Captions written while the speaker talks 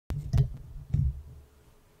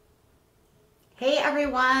Hey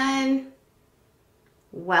everyone,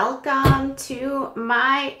 welcome to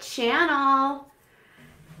my channel.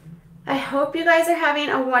 I hope you guys are having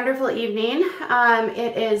a wonderful evening.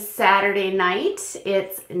 It is Saturday night.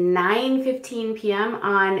 It's 9:15 p.m.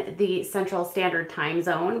 on the Central Standard Time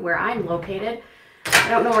Zone where I'm located. I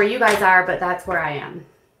don't know where you guys are, but that's where I am.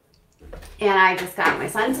 And I just got my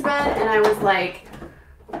son to bed and I was like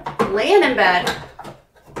laying in bed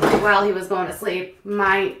while he was going to sleep.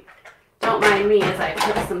 Don't mind me as I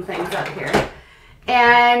put some things up here.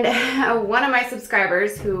 And one of my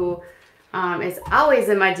subscribers who is always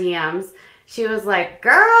in my DMs, she was like,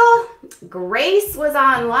 girl, Grace was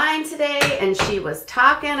online today and she was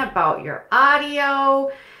talking about your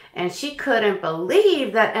audio and she couldn't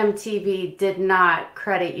believe that MTV did not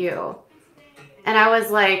credit you. And I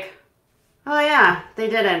was like, oh yeah, they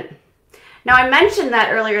didn't. Now I mentioned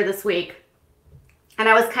that earlier this week and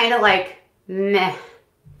I was kind of like, meh,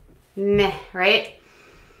 right?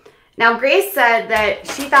 Now, Grace said that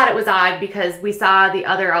she thought it was odd because we saw the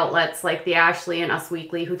other outlets like the Ashley and Us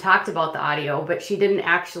Weekly who talked about the audio, but she didn't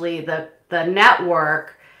actually, the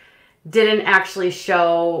network didn't actually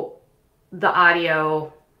show the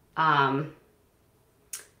audio from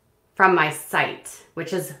my site,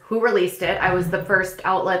 which is who released it. I was the first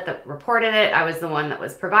outlet that reported it. I was the one that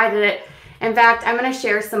was provided it. In fact, I'm going to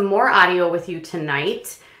share some more audio with you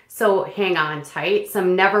tonight. So hang on tight.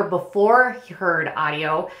 Some never before heard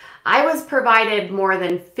audio. I was provided more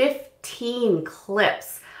than 15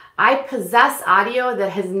 clips. I possess audio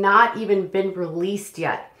that has not even been released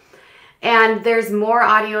yet. And there's more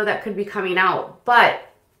audio that could be coming out. But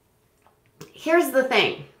here's the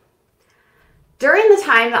thing. During the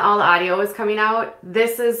time that all the audio was coming out,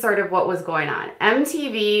 this is sort of what was going on.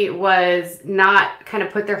 MTV was not kind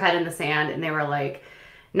of put their head in the sand and they were like,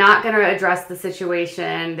 not going to address the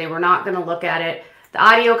situation. They were not going to look at it. The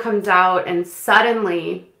audio comes out and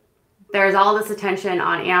suddenly there's all this attention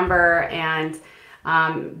on Amber and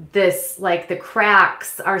this, like, the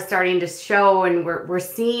cracks are starting to show and we're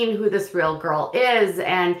seeing who this real girl is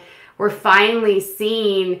and we're finally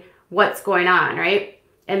seeing what's going on, right?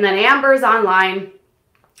 And then Amber's online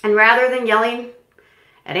and rather than yelling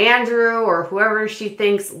at Andrew or whoever she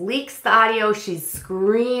thinks leaks the audio, she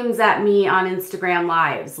screams at me on Instagram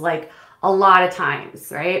lives, like a lot of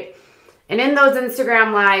times, right? And in those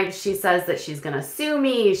Instagram lives, she says that she's going to sue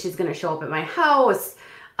me. She's going to show up at my house,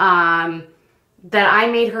 that I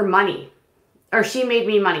made her money or she made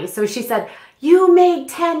me money. So she said, you made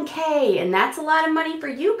 10K and that's a lot of money for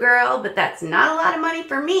you, girl, but that's not a lot of money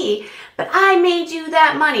for me, but I made you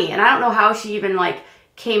that money. And I don't know how she even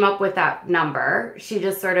came up with that number. She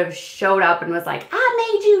just sort of showed up and was like,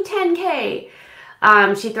 I made you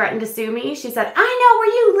 10K. She threatened to sue me. She said, I know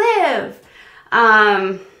where you live.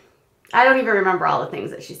 I don't even remember all the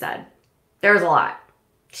things that she said. There was a lot.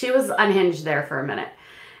 She was unhinged there for a minute.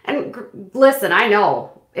 And listen, I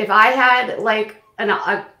know if I had like an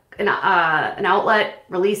outlet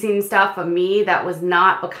releasing stuff of me that was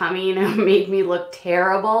not becoming and made me look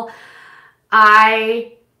terrible,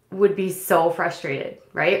 I would be so frustrated,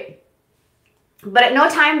 right? But at no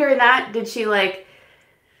time during that did she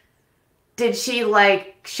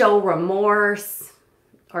show remorse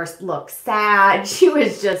or look sad. She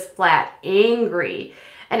was just flat angry.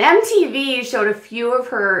 And MTV showed a few of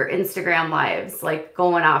her Instagram lives like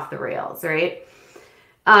going off the rails, right?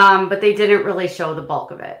 But they didn't really show the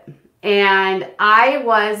bulk of it. And I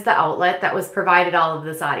was the outlet that was provided all of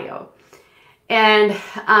this audio. And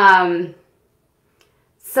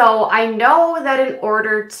so I know that in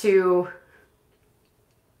order to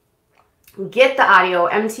get the audio,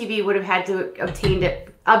 MTV would have had to obtain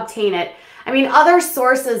it. I mean, other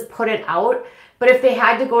sources put it out, but if they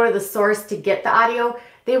had to go to the source to get the audio,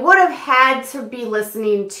 they would have had to be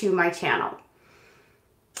listening to my channel.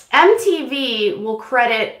 MTV will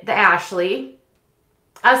credit the Ashley,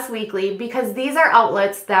 Us Weekly, because these are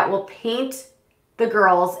outlets that will paint the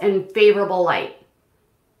girls in favorable light.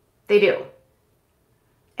 They do.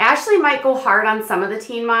 Ashley might go hard on some of the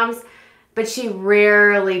teen moms, but she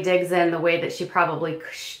rarely digs in the way that she probably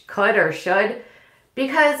could or should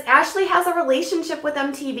because Ashley has a relationship with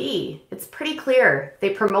MTV. It's pretty clear. They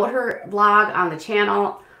promote her blog on the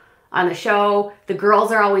channel, on the show. The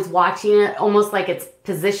girls are always watching it, almost like it's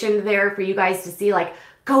positioned there for you guys to see, like,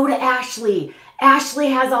 go to Ashley. Ashley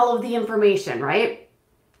has all of the information, right?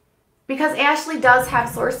 Because Ashley does have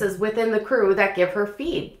sources within the crew that give her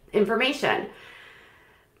feed information.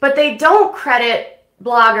 But they don't credit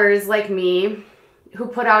bloggers like me who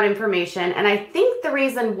put out information. And I think the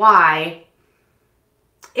reason why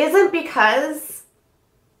isn't because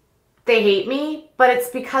they hate me, but it's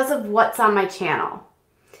because of what's on my channel.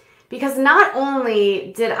 because not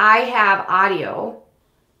only did I have audio,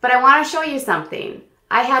 but I want to show you something.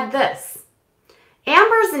 I had this.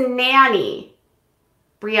 Amber's nanny,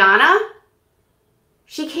 Brianna,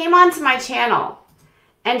 she came onto my channel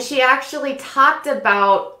and she actually talked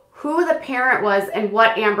about who the parent was and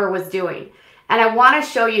what Amber was doing. And I want to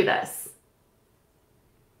show you this.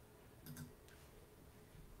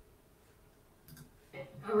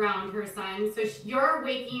 Around her son. So you're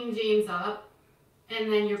waking James up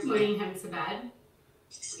and then you're putting him to bed.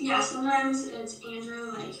 Yeah, sometimes it's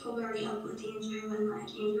Andrew, like, he'll be already up with Andrew, and, like,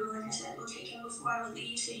 Andrew, like I said, will take him before I would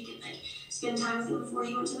leave so he could, like, spend time with him before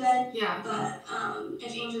he went to bed. Yeah. But,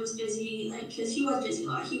 if Andrew was busy, like, because he was busy a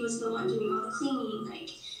lot, he was the one doing all the cleaning, like,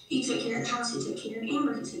 he took care of the house, he took care of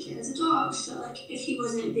Amber, he took care of the dog, so, like, if he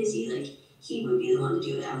wasn't busy, like, he would be the one to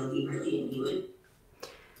do it. I would leave early, and he would.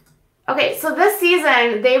 Okay, so this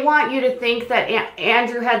season, they want you to think that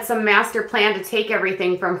Andrew had some master plan to take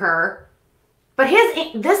everything from her. But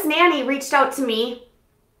this nanny reached out to me.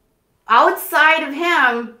 Outside of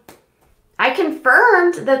him, I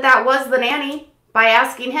confirmed that that was the nanny by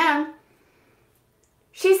asking him.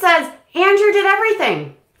 She says, Andrew did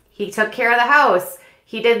everything. He took care of the house.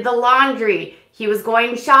 He did the laundry. He was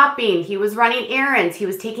going shopping. He was running errands. He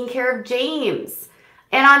was taking care of James.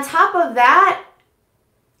 And on top of that,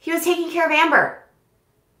 he was taking care of Amber.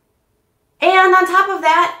 And on top of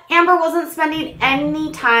that, Amber wasn't spending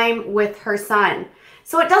any time with her son.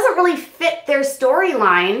 So it doesn't really fit their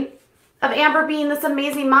storyline of Amber being this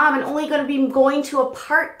amazing mom and only going to be going to a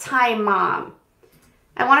part-time mom.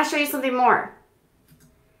 I want to show you something more.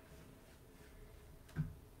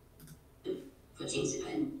 Put James in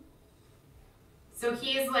bed. So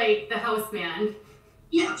he's like the house man.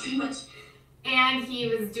 Yeah, pretty much. And he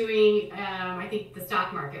was doing, I think, the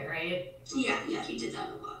stock market, right? Yeah, he did that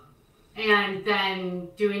a lot. And then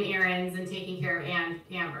doing errands and taking care of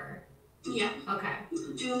Amber. Yeah. Okay.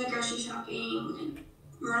 Doing the grocery shopping and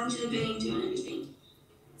running to the bank, doing everything.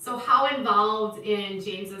 So how involved in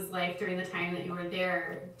James's life during the time that you were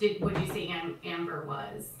there would you say Amber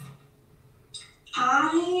was?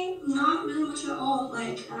 Not really much at all.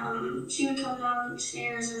 Like, she would come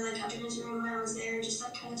downstairs or, like, have to enter room when I was there, just,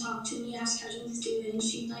 like, kind of talk to me, ask how James was doing.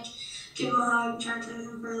 She'd, like, give him a hug, try to play with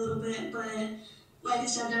him for a little bit, but like I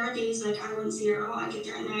said, there were days, like, I wouldn't see her at all. I'd get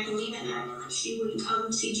there at 9 and leave at 9, and, like, she wouldn't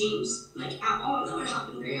come see James, like, at all. That would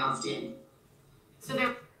happen very often. So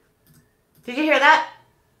did you hear that?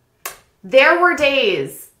 There were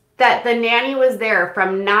days that the nanny was there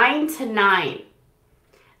from 9 to 9.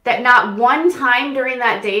 That not one time during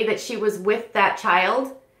that day that she was with that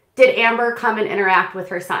child did Amber come and interact with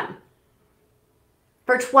her son.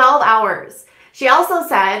 For 12 hours. She also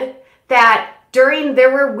said that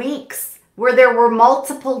there were weeks where there were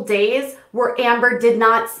multiple days where Amber did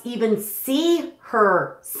not even see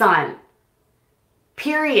her son.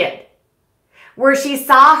 Period. Where she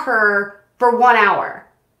saw her for 1 hour.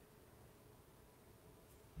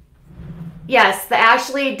 Yes, the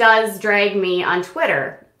Ashley does drag me on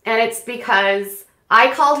Twitter. And it's because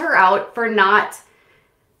I called her out for not...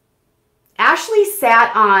 Ashley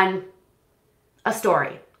sat on a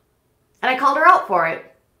story. And I called her out for it.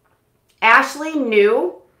 Ashley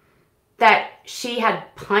knew that she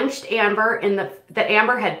had punched Amber that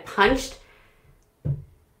Amber had punched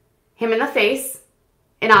him in the face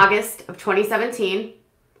in August of 2017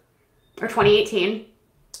 or 2018.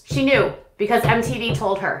 She knew because MTV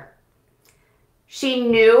told her. She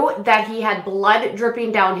knew that he had blood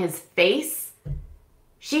dripping down his face.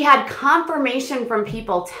 She had confirmation from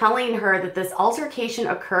people telling her that this altercation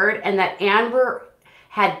occurred and that Amber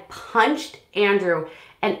had punched Andrew,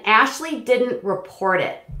 and Ashley didn't report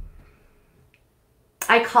it.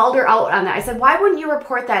 I called her out on that. I said, why wouldn't you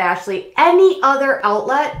report that, Ashley? Any other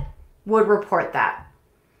outlet would report that.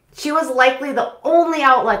 She was likely the only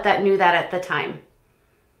outlet that knew that at the time.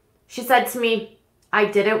 She said to me, I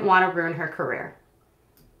didn't want to ruin her career.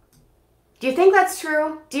 Do you think that's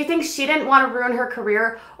true? Do you think she didn't want to ruin her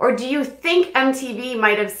career? Or do you think MTV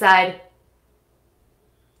might have said,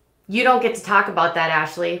 you don't get to talk about that,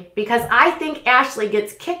 Ashley? Because I think Ashley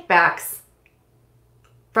gets kickbacks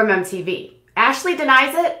from MTV. Ashley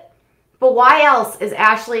denies it, but why else is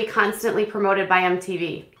Ashley constantly promoted by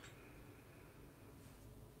MTV?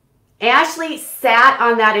 Ashley sat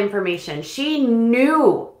on that information. She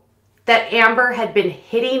knew that Amber had been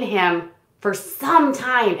hitting him for some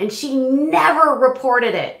time, and she never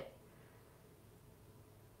reported it.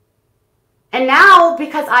 And now,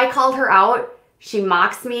 because I called her out, she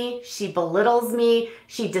mocks me, she belittles me,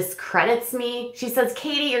 she discredits me. She says,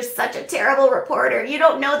 Katie, you're such a terrible reporter. You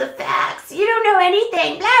don't know the facts. You don't know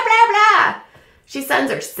anything, blah, blah, blah. She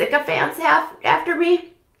sends her sycophants after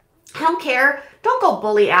me. I don't care. Don't go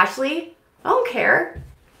bully Ashley. I don't care.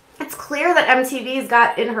 It's clear that MTV's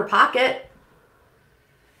got in her pocket.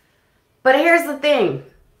 But here's the thing.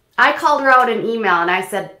 I called her out in email and I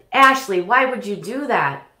said, Ashley, why would you do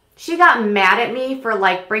that? She got mad at me for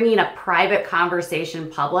like bringing a private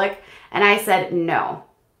conversation public. And I said, no.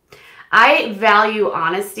 I value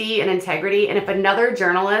honesty and integrity. And if another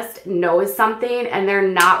journalist knows something and they're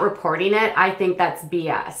not reporting it, I think that's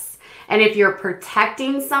BS. And if you're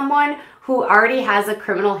protecting someone who already has a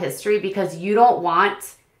criminal history because you don't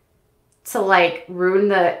want to like ruin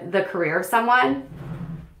the career of someone,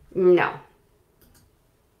 no.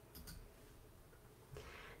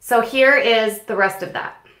 So here is the rest of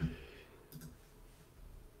that.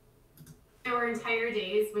 There were entire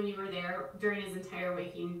days when you were there during his entire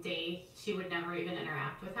waking day, she would never even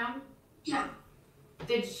interact with him? Yeah.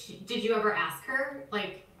 Did you ever ask her,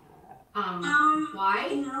 like, why?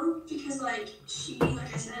 No, because, like,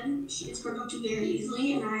 like I said, she gets provoked very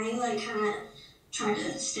easily, and I, like, kind of try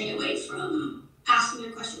to stay away from asking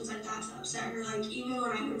her questions like that to upset her. Like, even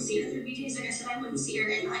when I wouldn't see her, there'd be days, like I said, I wouldn't see her,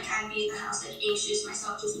 and, like, I'd be in the house, like, anxious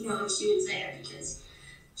myself, just knowing she was there, because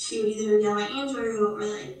she would either yell at Andrew or,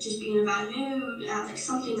 like, just be in a bad mood at, like,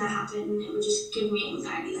 something that happened, and it would just give me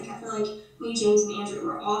anxiety. Like, I feel like me, James, and Andrew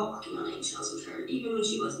were all walking on eggshells with her, even when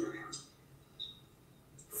she wasn't around.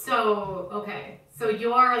 So, okay. So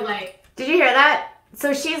you're, like... Did you hear that?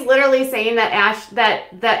 So she's literally saying that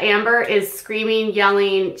that Amber is screaming,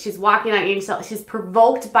 yelling, she's walking on eggshells, she's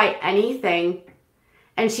provoked by anything,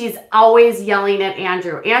 and she's always yelling at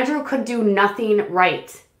Andrew. Andrew could do nothing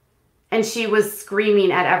right. And she was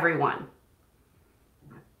screaming at everyone.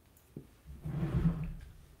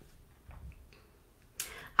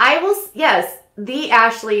 Yes, the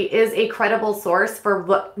Ashley is a credible source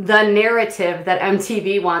for the narrative that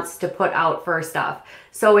MTV wants to put out for stuff.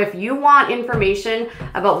 So if you want information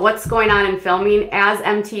about what's going on in filming as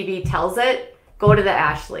MTV tells it, go to the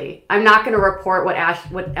Ashley. I'm not going to report what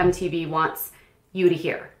MTV wants you to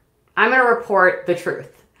hear. I'm going to report the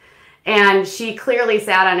truth. And she clearly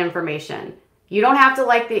sat on information. You don't have to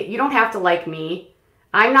like me.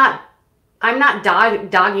 I'm not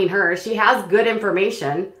dogging her. She has good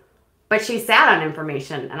information, but she sat on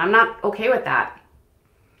information, and I'm not okay with that.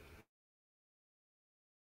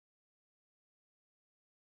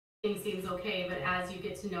 Things seems okay, but as you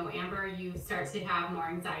get to know Amber, you start to have more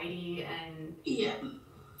anxiety and... Yeah.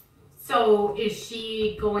 So is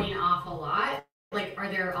she going off a lot? Like, are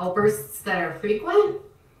there outbursts that are frequent?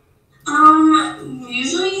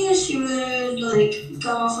 Usually she would, like,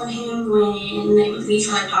 go off on him when they would leave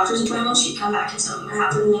for, like, doctor's appointments. She'd come back and something would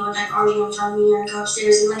happen, and they would, like, argue in front of me or go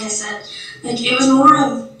upstairs. And like I said, like, it was more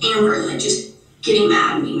of Amber, like, just getting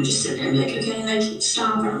mad, and he would just sit there and be like, okay, like,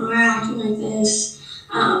 stop, I don't know why you're acting like this.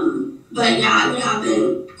 But yeah, it would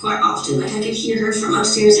happen quite often. Like, I could hear her from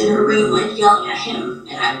upstairs in her room, like, yelling at him,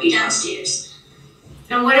 and I'd be downstairs.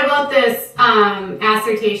 And what about this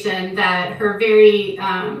assertion that her very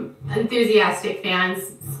enthusiastic fans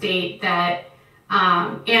state that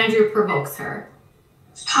Andrew provokes her?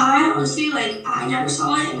 I honestly, like, I never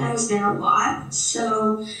saw it, and I was there a lot.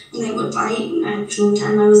 So when they would fight, and between the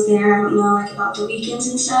time I was there, I don't know, like, about the weekends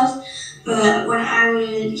and stuff. But when I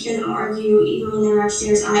would hear them argue, even when they were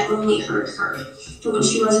upstairs, I only heard her. But when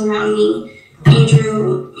she wasn't around me,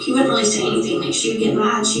 Andrew, he wouldn't really say anything. Like, she would get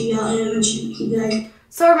mad, she'd yell at him, and he'd be like...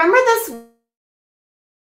 So remember this...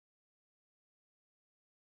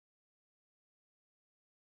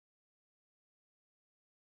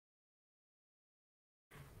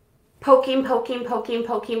 poking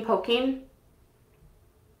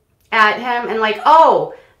at him, and like,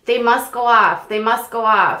 oh, they must go off.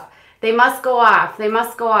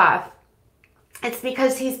 It's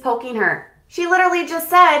because he's poking her. She literally just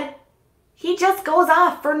said, he just goes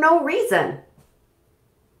off for no reason.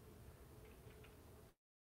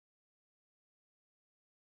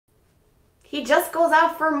 He just goes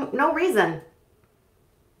off for no reason.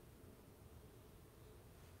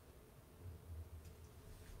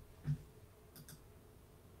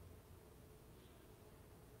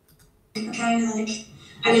 Okay, like,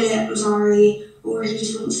 I get it, I'm sorry. Or he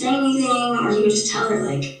just wouldn't say anything, or he would just tell her,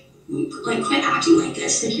 like, quit acting like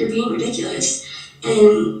this, like, you're being ridiculous.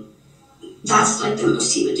 And that's, like, the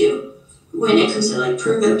most he would do when it comes to, like,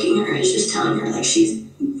 provoking her, is just telling her, like, she's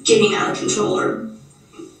getting out of control or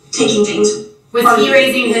taking things. Was he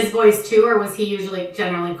raising his voice too, or was he usually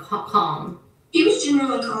generally calm? He was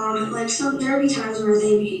generally calm. Like, there would be times where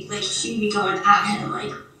she'd be going at him,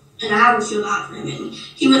 like, and I would feel bad for him, and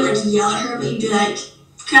he wouldn't, like, yell at her, but he'd be, like,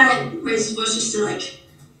 kind of raise his voice just to, like,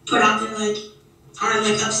 put out there, like, I'm,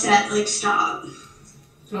 like, upset, like, stop.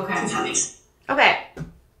 Okay. If that makes sense. Okay.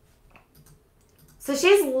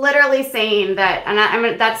 she's literally saying that,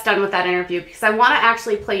 and that's done with that interview because I want to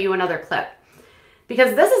actually play you another clip.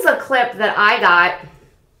 Because this is a clip that I got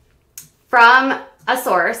from a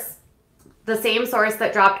source, the same source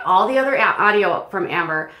that dropped all the other audio from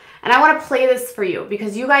Amber. And I want to play this for you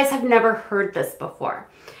because you guys have never heard this before.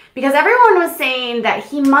 Because everyone was saying that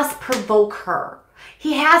he must provoke her.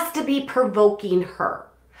 He has to be provoking her.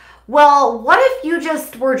 Well, what if you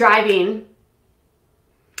just were driving?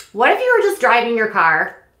 What if you were just driving your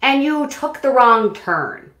car and you took the wrong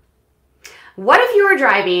turn? What if you were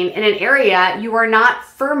driving in an area you are not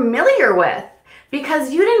familiar with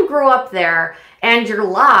because you didn't grow up there and you're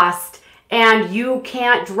lost and you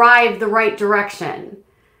can't drive the right direction?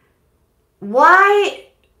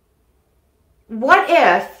 What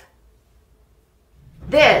if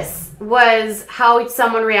this was how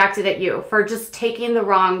someone reacted at you for just taking the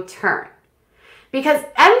wrong turn? Because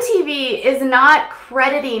MTV is not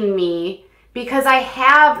crediting me because I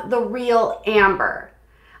have the real Amber.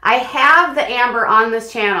 I have the Amber on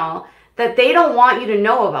this channel that they don't want you to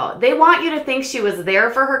know about. They want you to think she was there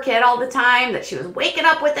for her kid all the time, that she was waking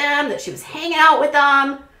up with them, that she was hanging out with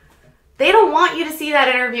them. They don't want you to see that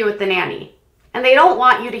interview with the nanny. And they don't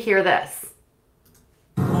want you to hear this.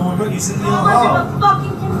 Oh, but you said you were How home. much of a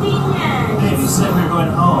fucking convenience? Hey, you said we were going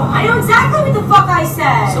home. I know exactly what the fuck I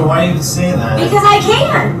said. So why are you saying that? Because I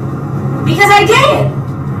can. Because I did.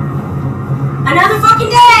 Another fucking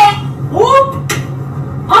day. Whoop.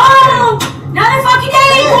 Oh, another fucking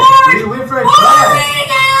day, Lord. We went for a boring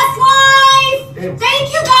ass life. drive.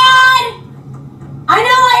 Thank you, God. I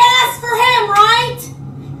know I asked for him, right?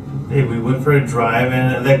 Hey, we went for a drive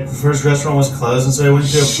and the first restaurant was closed, and so I went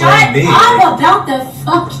to a Shut plan B. up about the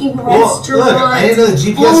fucking restaurant. Look, I didn't know the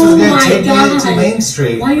GPS was going to take me to Main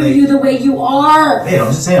Street. Why are you the way you are? Hey, I'm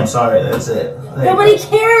just saying I'm sorry. That's it. Like, Nobody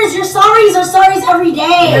cares. Your sorries are sorries every I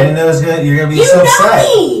day. didn't know you're going to be You so know upset.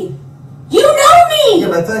 me. You know me. Yeah,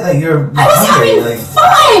 but I thought you're I was hungry. having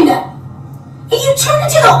fun. And you turned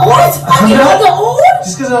into the oldest fucking not- the old?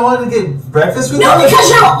 Just because I wanted to get breakfast with No, you? because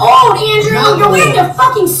you're old, Andrew. No. You're wearing a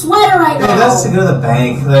fucking sweater right Hey, now. that's to go to the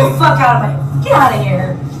bank. Get the Like, fuck out of my... Get out of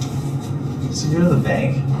here. to go to the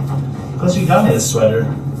bank. Plus, you got me this sweater.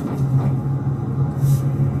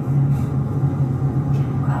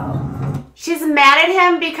 Wow. She's mad at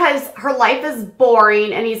him because her life is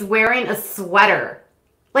boring and he's wearing a sweater.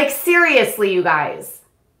 Like, seriously, you guys.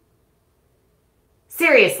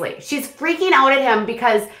 Seriously. She's freaking out at him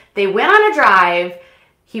because they went on a drive.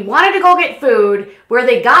 He wanted to go get food. Where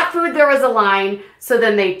they got food, there was a line. So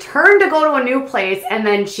then they turned to go to a new place, and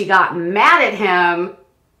then she got mad at him.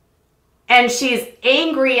 And she's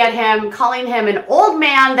angry at him, calling him an old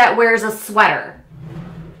man that wears a sweater.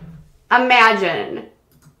 Imagine.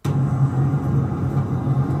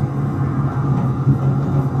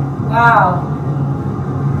 Wow.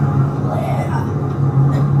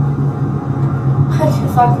 I can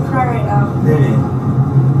fucking cry right now. Baby.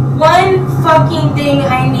 One fucking thing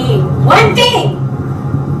I need. One thing!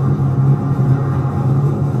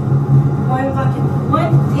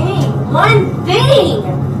 One thing!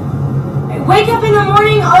 I wake up in the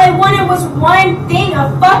morning, all I wanted was one thing,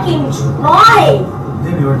 a fucking drive.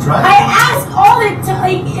 Baby, we're driving. I ask all the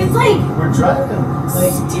time, it's like We're driving.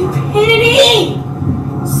 Like, stupidity!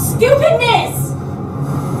 Stupidness!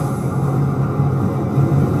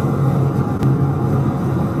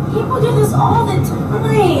 People do this all the time.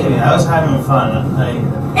 baby, I was having fun.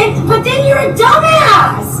 But then you're a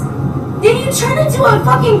dumbass! Then you turn into a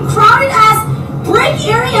fucking crowded ass brick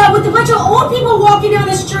area with a bunch of old people walking down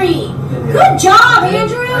the street. Good job,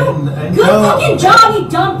 Andrew! I Good know. fucking job, you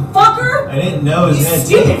dumb fucker! I didn't know it was You going to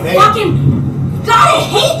stupid take me. fucking... God, I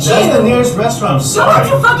hate you! That's the nearest restaurant. I'm Go sorry.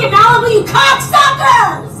 to fucking Malibu, you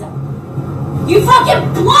cocksuckers! You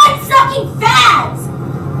fucking blood-sucking fags!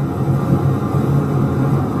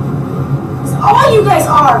 That's all you guys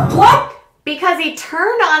are, blood... Because he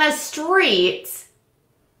turned on a street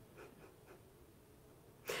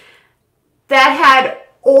that had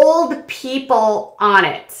old people on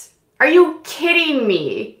it. Are you kidding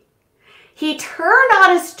me? He turned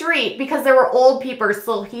on a street because there were old people,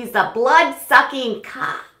 so he's a blood-sucking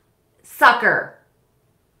sucker.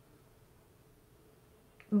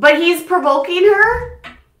 But he's provoking her?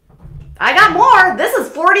 I got more. This is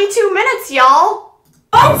 42 minutes, y'all.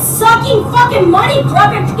 Blood-sucking fucking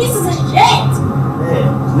money-grubbing pieces of shit! Hey,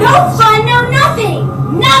 No fun, no nothing!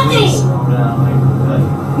 please Nothing! slow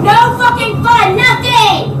down. No fucking fun,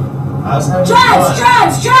 nothing! I was having Drugs, fun.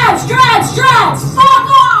 drugs, drugs, drugs, drugs! Fuck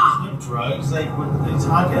off! No drugs? Like, what are you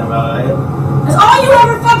talking about? That's all you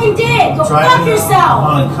ever fucking did! Go fuck Driving yourself!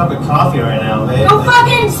 on a cup of coffee right now, babe. Go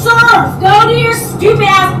fucking surf! Go to your stupid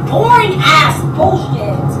ass, boring ass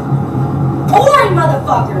bullshit. Boring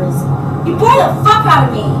motherfuckers. You bore the fuck out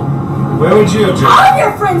of me. Where would you have driven? All of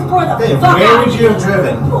your friends bore the Hey, fuck where out of would me. you have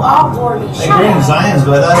driven? You all bore me. Like, Shut you're in up.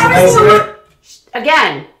 Zionsville.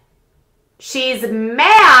 Again, she's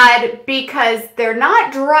mad because they're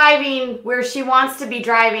not driving where she wants to be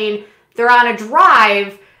driving. They're on a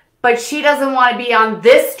drive, but she doesn't want to be on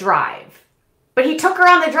this drive. But he took her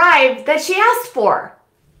on the drive that she asked for.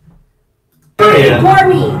 You bore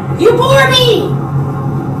me. You bore me.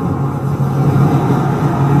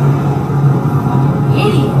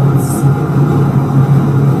 Idiots.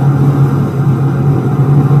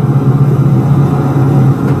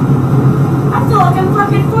 I feel like I'm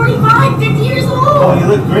fucking 45, 50 years old. Oh, you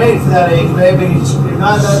look great for that age, baby. You're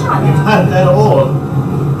not that old.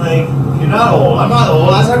 Like, you're not old. I'm not old.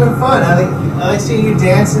 I was having fun. I like seeing you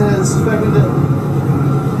dancing. It's fucking.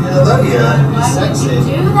 I love you. You're sexy. Why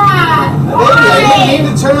would you do that? Baby, Why? I didn't mean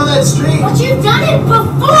to turn on that street. But you've done it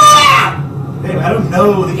before! Babe, I don't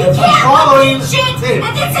know. You can't following repeat shit Babe,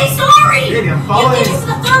 and then say sorry! Baby, I'm You following. did this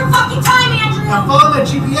for the third fucking time, Andrew! I'm following the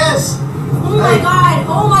GPS. Oh my god,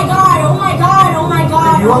 oh my god, oh my god, oh my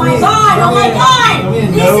god, You oh want my me- god, you oh want my me to- god! you want me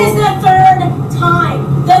to This know- is the third time!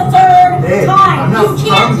 The third Babe, time! I'm not You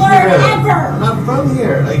can't from learn here. ever! I'm not from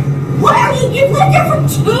here. Like, What are you? You've lived here for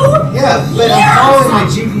 2 yeah, but years! I'm following my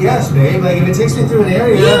GPS, babe. Like, if it takes me through an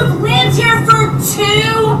area. You've lived here for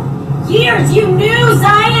 2 years! You knew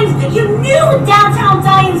Zionsville! You knew downtown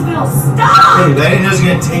Zionsville! Stop! Babe, I didn't know it was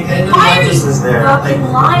gonna take. I didn't know the Why are address you was there. fucking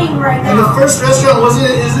Like, lying right and the now? first restaurant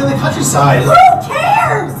is in the countryside. Who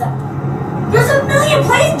cares? There's a million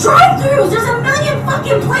drive-thrus. There's a million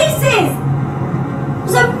fucking places.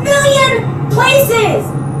 There's a million places.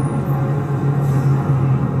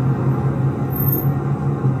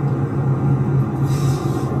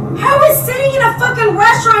 How is sitting in a fucking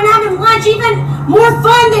restaurant having lunch even more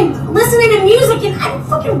fun than listening to music?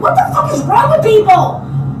 And what the fuck is wrong with people?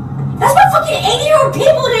 That's what fucking 80-year-old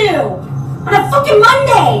people do on a fucking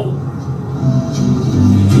Monday.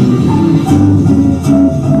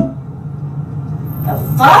 The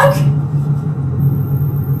fuck?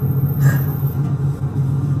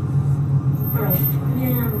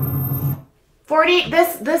 Man. 40,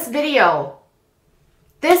 this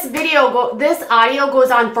audio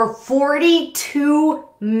goes on for 42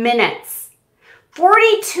 minutes.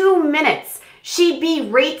 42 minutes. She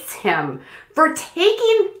berates him for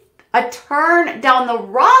taking a turn down the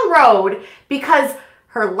wrong road because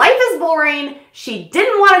her life is boring. She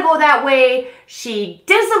didn't want to go that way. She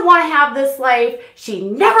doesn't want to have this life. She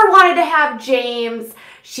never wanted to have James.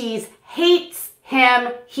 She hates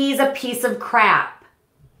him. He's a piece of crap.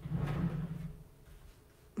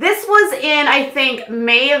 This was in, I think,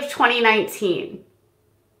 May of 2019.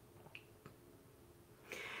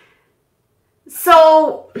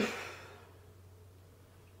 So,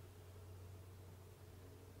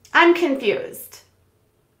 I'm confused.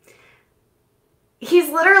 He's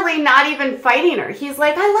literally not even fighting her. He's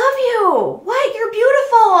like, I love you. What? You're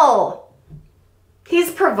beautiful.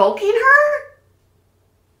 He's provoking her?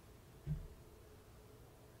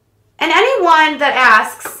 And anyone that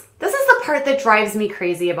asks, this is the part that drives me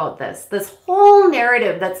crazy about this whole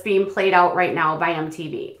narrative that's being played out right now by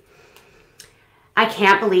MTV. I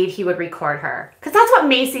can't believe he would record her. Because that's what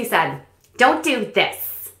Macy said. Don't do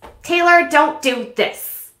this. Taylor, don't do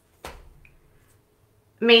this.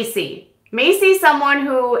 Macy, someone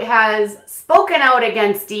who has spoken out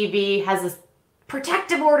against DV, has a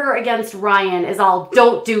protective order against Ryan, is all,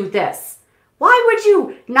 don't do this. Why would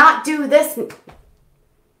you not do this?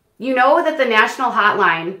 You know that the national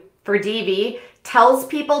hotline for DV tells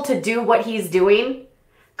people to do what he's doing?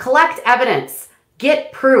 Collect evidence.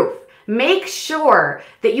 Get proof. Make sure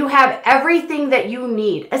that you have everything that you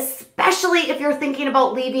need, especially if you're thinking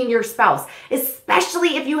about leaving your spouse,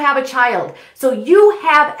 especially if you have a child. So you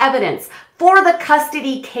have evidence for the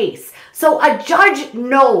custody case. So a judge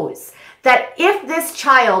knows that if this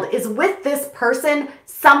child is with this person,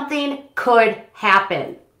 something could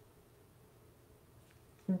happen.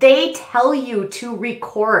 They tell you to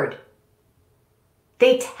record.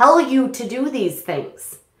 They tell you to do these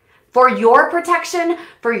things. For your protection,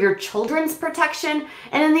 for your children's protection,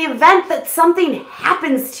 and in the event that something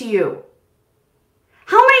happens to you.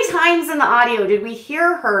 How many times in the audio did we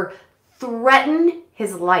hear her threaten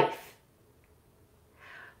his life?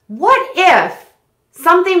 What if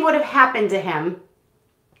something would have happened to him?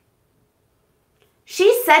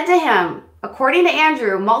 She said to him, according to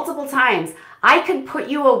Andrew, multiple times, I could put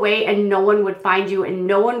you away and no one would find you and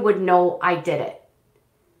no one would know I did it.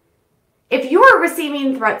 If you were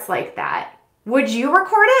receiving threats like that, would you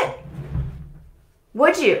record it?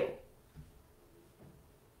 Would you?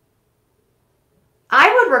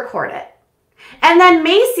 record it. And then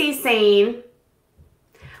Macy saying,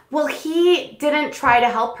 well, he didn't try to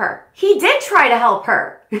help her. He did try to help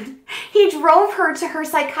her. He drove her to her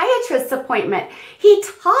psychiatrist's appointment. He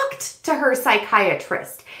talked to her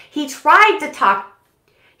psychiatrist. He tried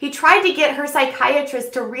to get her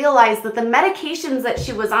psychiatrist to realize that the medications that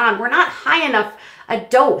she was on were not high enough a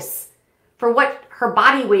dose for what her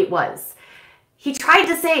body weight was. He tried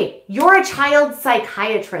to say, you're a child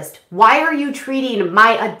psychiatrist. Why are you treating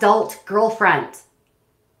my adult girlfriend?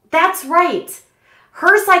 That's right.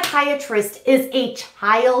 Her psychiatrist is a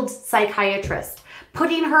child psychiatrist,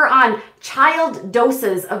 putting her on child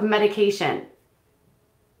doses of medication.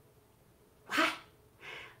 What?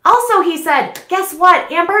 Also, he said, guess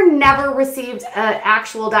what? Amber never received an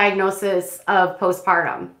actual diagnosis of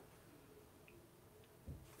postpartum.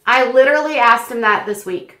 I literally asked him that this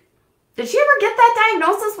week. Did she ever get that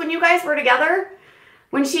diagnosis when you guys were together?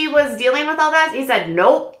 When she was dealing with all that? He said,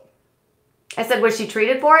 nope. I said, was she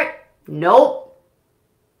treated for it? Nope.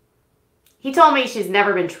 He told me she's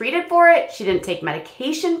never been treated for it. She didn't take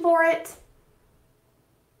medication for it.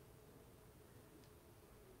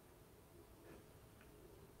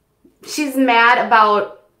 She's mad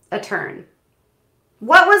about a turn.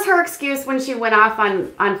 What was her excuse when she went off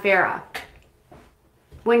on Farrah?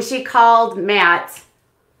 When she called Matt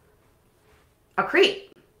a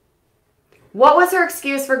creep. What was her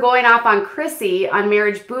excuse for going off on Chrissy on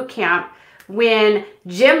Marriage Boot Camp when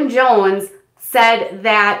Jim Jones said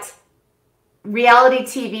that reality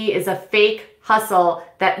TV is a fake hustle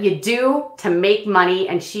that you do to make money,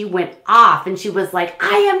 and she went off and she was like,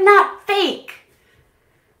 I am not fake.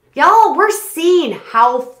 Y'all, we're seeing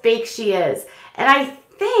how fake she is. And I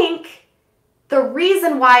think the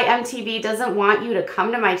reason why MTV doesn't want you to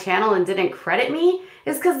come to my channel and didn't credit me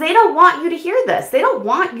is because they don't want you to hear this. They don't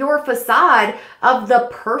want your facade of the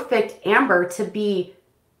perfect Amber to be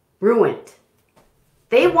ruined.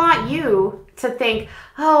 They want you to think,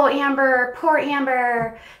 oh, Amber, poor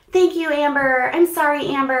Amber. Thank you, Amber. I'm sorry,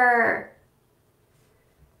 Amber.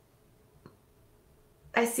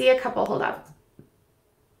 I see a couple. Hold up.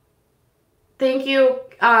 Thank you,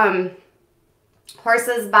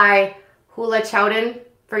 Horses by Hula Chowden,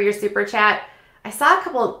 for your super chat. I saw a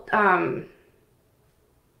couple...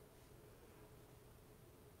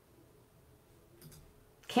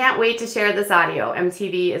 Can't wait to share this audio.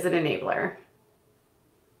 MTV is an enabler.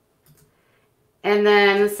 And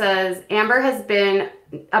then it says, Amber has been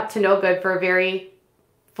up to no good has been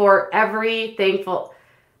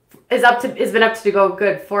up to go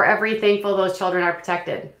good for every thankful those children are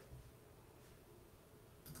protected.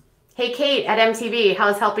 Hey, Kate at MTV,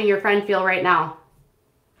 how's helping your friend feel right now?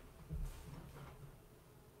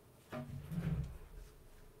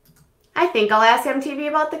 I think I'll ask MTV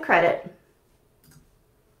about the credit.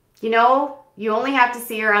 You know, you only have to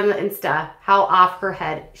see her on the Insta, how off her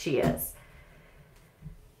head she is.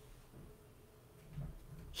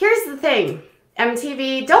 Here's the thing,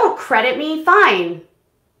 MTV, don't credit me, fine.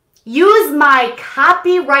 Use my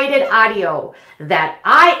copyrighted audio that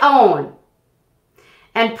I own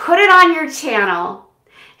and put it on your channel,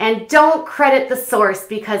 and don't credit the source,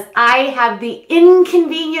 because I have the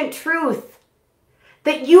inconvenient truth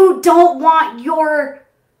that you don't want your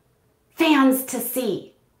fans to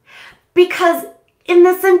see. Because in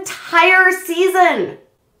this entire season,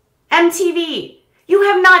 MTV, you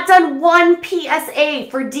have not done one PSA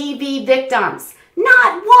for DV victims.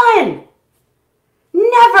 Not one.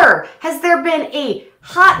 Never has there been a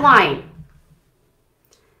hotline.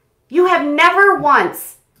 You have never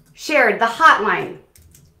once shared the hotline,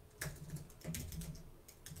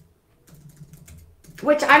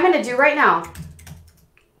 which I'm going to do right now.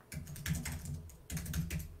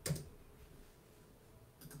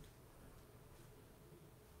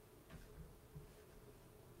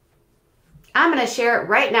 I'm going to share it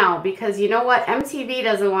right now, because you know what? MTV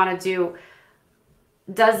doesn't want to do,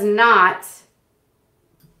 does not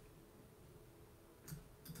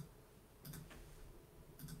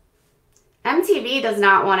MTV does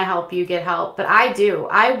not want to help you get help, but I do.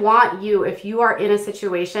 I want you, if you are in a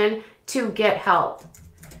situation, to get help.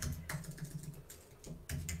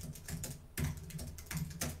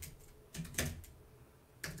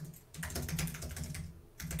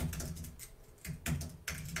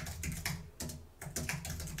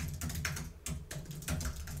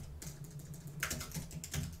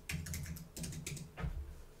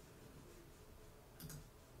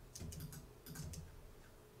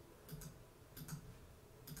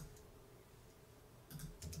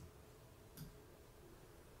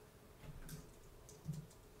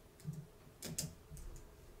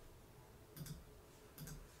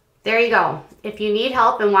 There you go. If you need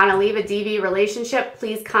help and want to leave a DV relationship,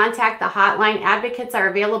 please contact the hotline. Advocates are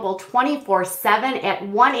available 24/7 at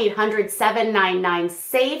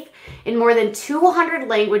 1-800-799-SAFE in more than 200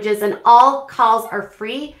 languages, and all calls are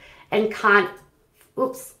free and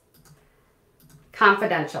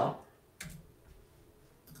confidential.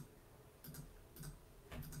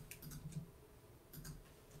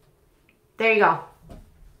 There you go.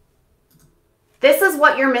 This is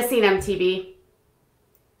what you're missing, MTV.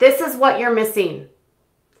 This is what you're missing.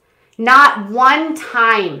 Not one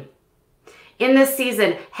time in this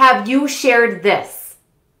season have you shared this.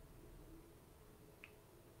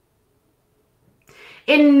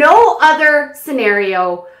 In no other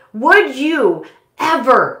scenario would you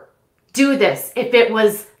ever do this if it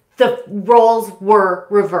was the roles were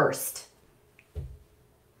reversed.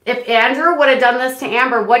 If Andrew would have done this to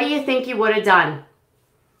Amber, what do you think you would have done?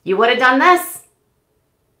 You would have done this.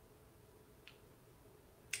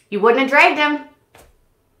 You wouldn't have dragged him.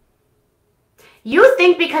 You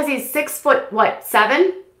think because he's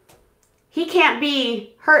 6'7", he can't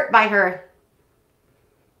be hurt by her.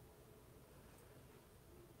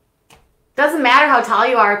 Doesn't matter how tall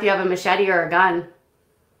you are if you have a machete or a gun.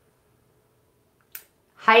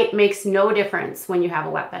 Height makes no difference when you have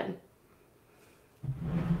a weapon.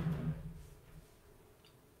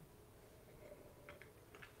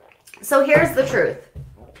 So here's the truth.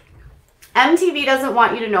 MTV doesn't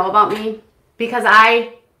want you to know about me because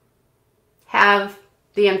I have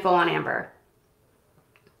the info on Amber.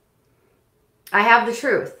 I have the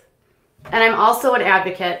truth. And I'm also an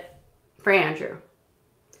advocate for Andrew.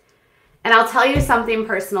 And I'll tell you something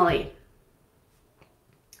personally.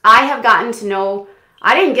 I have gotten to know,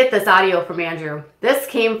 I didn't get this audio from Andrew. This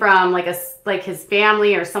came from like his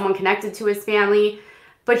family or someone connected to his family.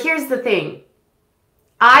 But here's the thing.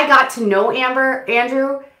 I got to know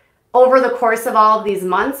Andrew over the course of all of these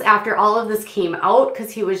months after all of this came out, because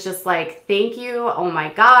he was just like, thank you, oh my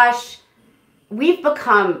gosh. We've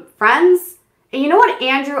become friends. And you know what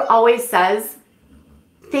Andrew always says?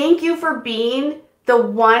 Thank you for being the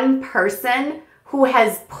one person who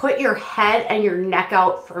has put your head and your neck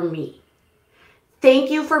out for me. Thank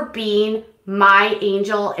you for being my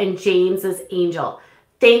angel and James's angel.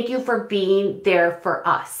 Thank you for being there for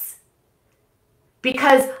us.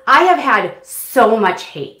 Because I have had so much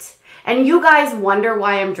hate. And you guys wonder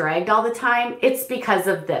why I'm dragged all the time. It's because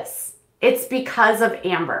of this. It's because of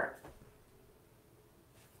Amber.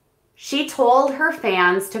 She told her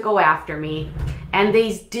fans to go after me, and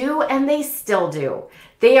they do, and they still do.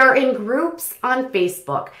 They are in groups on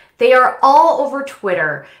Facebook. They are all over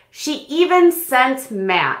Twitter. She even sent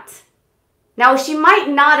Matt. Now, she might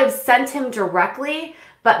not have sent him directly,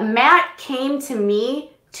 but Matt came to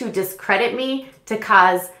me to discredit me, to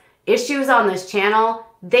cause issues on this channel.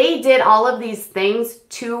 They did all of these things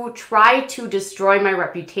to try to destroy my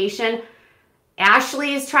reputation.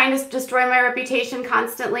 Ashley is trying to destroy my reputation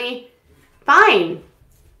constantly. Fine.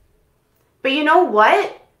 But you know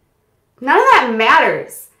what? None of that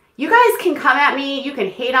matters. You guys can come at me, you can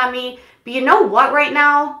hate on me, but you know what right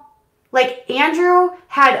now? Like, Andrew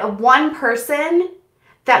had one person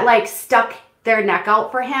that like stuck their neck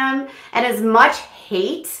out for him, and as much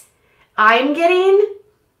hate I'm getting,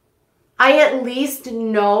 I at least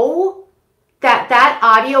know that that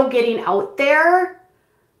audio getting out there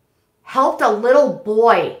helped a little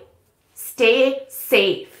boy stay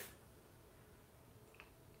safe.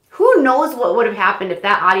 Who knows what would have happened if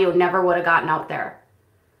that audio never would have gotten out there?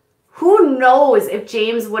 Who knows if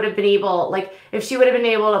James would have been able, like, if she would have been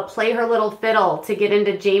able to play her little fiddle to get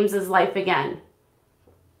into James's life again?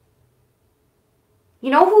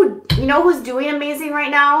 You know who's doing amazing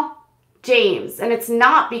right now? James. And it's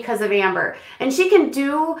not because of Amber. And she can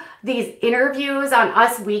do these interviews on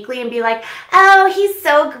Us Weekly and be like, oh, he's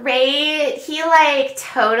so great. He like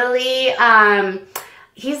totally,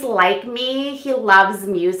 he's like me. He loves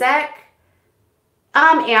music.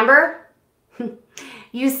 Amber,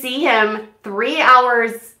 you see him 3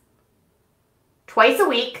 hours twice a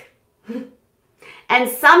week. And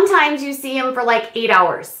sometimes you see him for like 8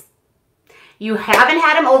 hours. You haven't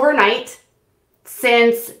had him overnight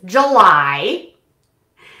since July.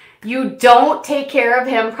 You don't take care of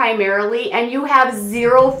him primarily, and you have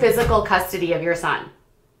zero physical custody of your son.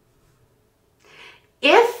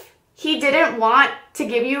 If he didn't want to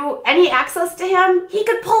give you any access to him, he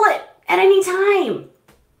could pull it at any time.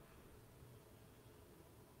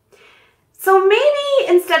 So maybe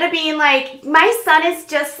instead of being like, my son is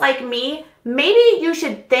just like me, maybe you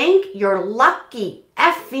should thank your lucky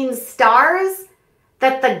effing stars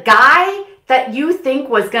that the guy that you think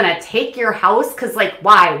was gonna take your house, because like,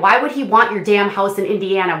 why would he want your damn house in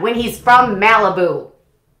Indiana when he's from Malibu?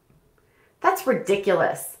 That's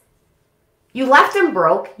ridiculous. You left him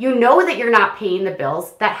broke. You know that you're not paying the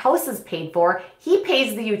bills. That house is paid for. He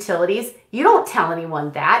pays the utilities. You don't tell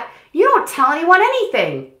anyone that. You don't tell anyone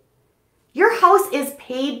anything. Your house is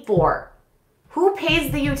paid for. Who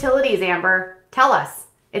pays the utilities, Amber? Tell us.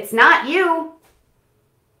 It's not you.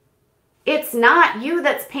 It's not you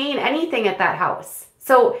that's paying anything at that house.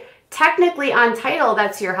 So technically on title,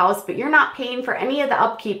 that's your house, but you're not paying for any of the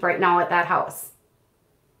upkeep right now at that house.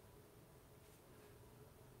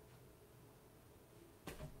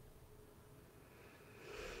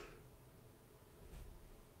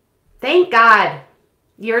 Thank God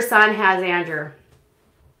your son has Andrew.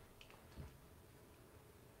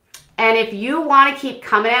 And if you want to keep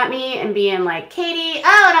coming at me and being like, Katie,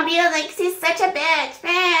 oh, and I'm being like, she's such a bitch.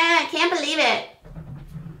 I can't believe it.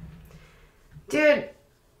 Dude,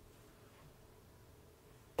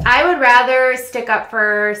 I would rather stick up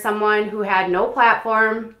for someone who had no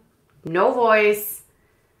platform, no voice,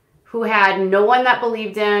 who had no one that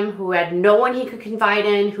believed him, who had no one he could confide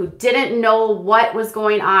in, who didn't know what was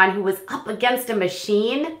going on, who was up against a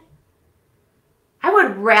machine. I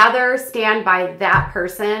would rather stand by that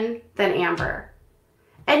person than Amber.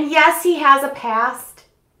 And yes, he has a past.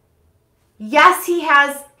 Yes, he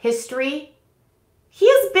has history. He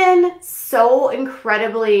has been so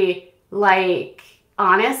incredibly,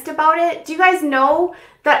 honest about it. Do you guys know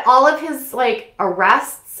that all of his,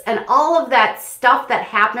 arrests and all of that stuff that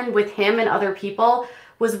happened with him and other people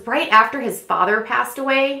was right after his father passed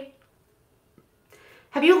away?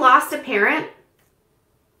 Have you lost a parent?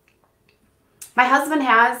 My husband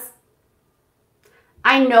has.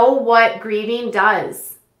 I know what grieving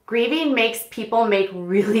does. Grieving makes people make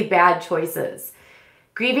really bad choices.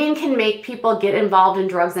 Grieving can make people get involved in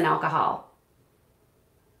drugs and alcohol.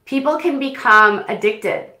 People can become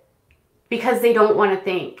addicted because they don't want to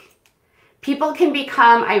think. People can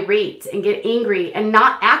become irate and get angry and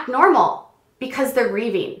not act normal because they're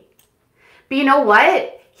grieving. But you know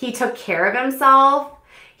what? He took care of himself.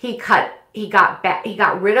 He got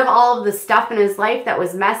rid of all of the stuff in his life that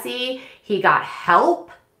was messy. He got help.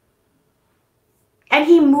 And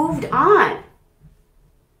he moved on.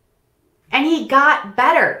 And he got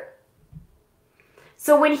better.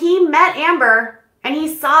 So when he met Amber and he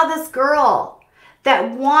saw this girl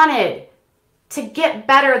that wanted to get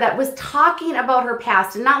better, that was talking about her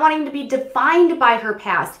past and not wanting to be defined by her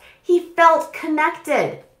past, he felt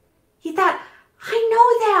connected. He thought, I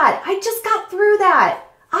know that. I just got through that.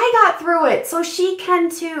 I got through it, so she can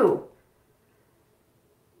too.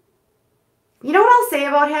 You know what I'll say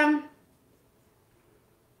about him?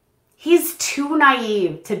 He's too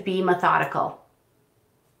naive to be methodical.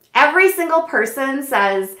 Every single person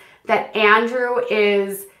says that Andrew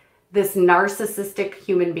is this narcissistic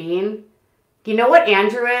human being. You know what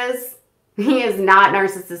Andrew is? He is not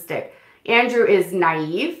narcissistic. Andrew is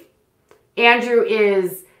naive. Andrew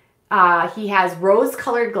is, he has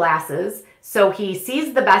rose-colored glasses, so he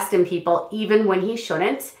sees the best in people even when he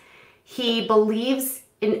shouldn't. He believes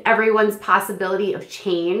in everyone's possibility of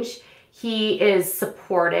change. He is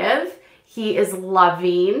supportive. He is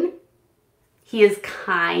loving. He is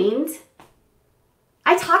kind.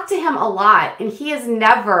 I talk to him a lot, and he is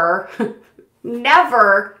never,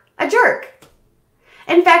 never a jerk.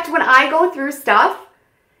 In fact, when I go through stuff,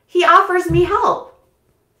 he offers me help.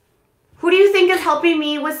 Who do you think is helping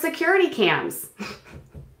me with security cams?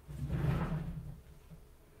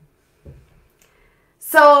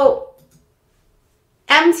 So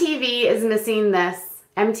MTV is missing this.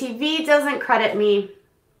 MTV doesn't credit me.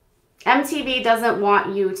 MTV doesn't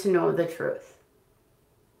want you to know the truth.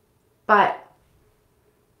 But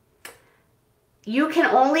you can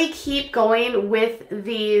only keep going with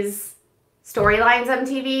these storylines,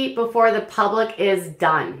 MTV, before the public is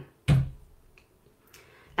done. And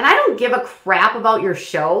I don't give a crap about your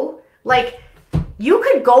show. You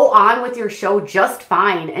could go on with your show just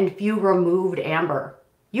fine if you removed Amber.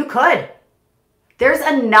 You could. There's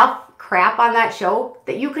enough crap on that show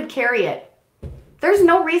that you could carry it. There's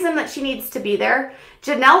no reason that she needs to be there.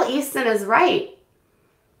 Janelle Easton is right.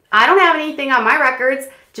 I don't have anything on my records.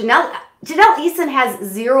 Janelle Easton has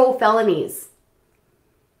 0 felonies.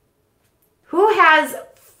 Who has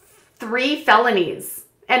 3 felonies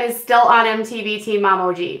and is still on MTV Teen Mom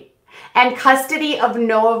OG? And custody of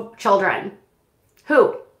no children?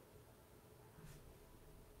 Who?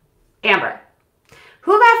 Amber.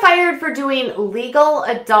 Who got fired for doing legal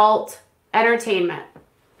adult entertainment,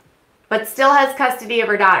 but still has custody of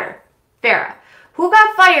her daughter? Farrah. Who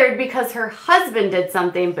got fired because her husband did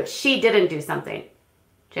something, but she didn't do something?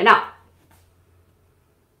 Janelle.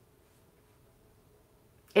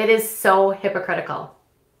 It is so hypocritical.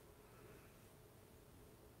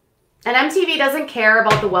 And MTV doesn't care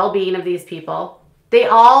about the well-being of these people. They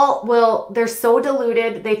all will, they're so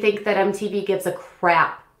deluded, they think that MTV gives a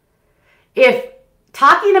crap. If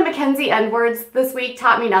talking to Mackenzie Edwards this week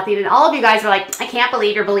taught me nothing, and all of you guys are like, I can't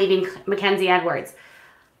believe you're believing Mackenzie Edwards.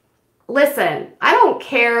 Listen, I don't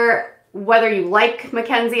care whether you like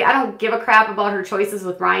Mackenzie. I don't give a crap about her choices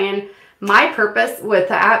with Ryan. My purpose with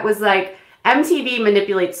that was like, MTV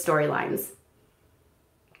manipulates storylines.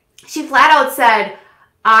 She flat out said,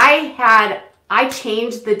 I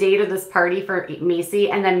changed the date of this party for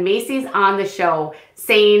Macy, and then Macy's on the show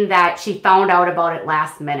saying that she found out about it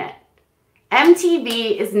last minute.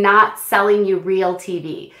 MTV is not selling you real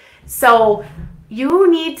TV. So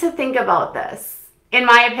you need to think about this, in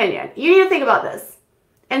my opinion. You need to think about this.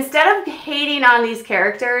 Instead of hating on these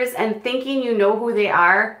characters and thinking you know who they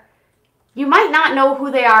are, you might not know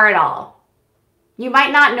who they are at all. You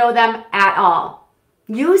might not know them at all.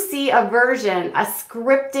 You see a version, a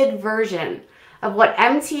scripted version of what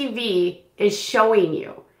MTV is showing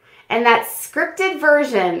you. And that scripted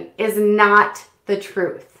version is not the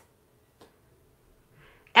truth.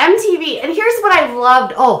 MTV, and here's what I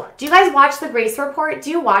loved. Oh, do you guys watch the Grace Report? Do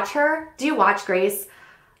you watch her? Do you watch Grace?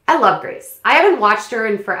 I love Grace. I haven't watched her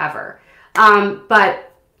in forever. But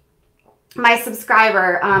my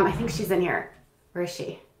subscriber, I think she's in here. Where is she?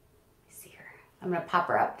 Let me see her. I'm going to pop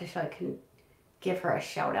her up just so I can give her a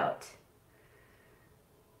shout out.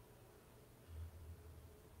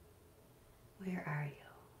 Where are you?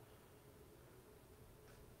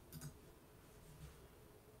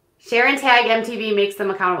 Share and tag MTV makes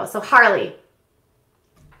them accountable. So Harley,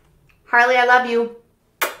 I love you.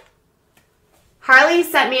 Harley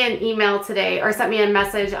sent me an email today, or sent me a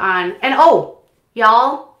message on, and oh,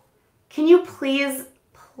 y'all, can you please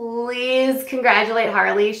congratulate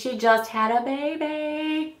Harley? She just had a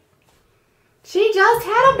baby. She just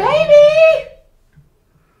had a baby.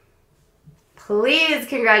 Please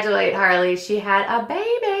congratulate Harley. She had a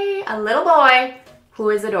baby, a little boy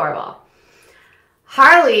who is adorable.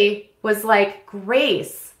 Harley was like,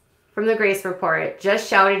 Grace from the Grace Report just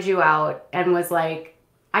shouted you out and was like,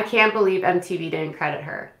 I can't believe MTV didn't credit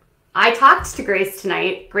her. I talked to Grace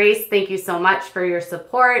tonight. Grace, thank you so much for your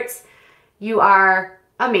support. You are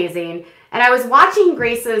amazing. And I was watching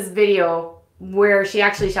Grace's video where she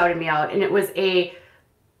actually shouted me out, and it was like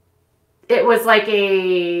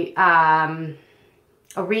a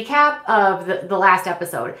recap of the last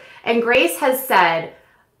episode. And Grace has said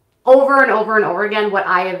over and over and over again what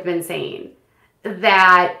I have been saying,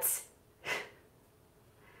 that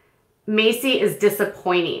Macy is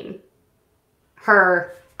disappointing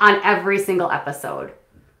her on every single episode.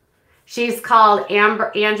 She's called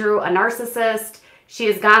Andrew a narcissist. She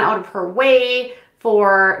has gone out of her way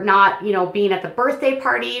for not, being at the birthday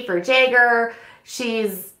party for Jagger.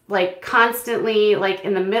 She's like constantly like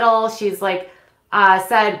in the middle. She's like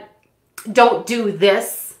said, don't do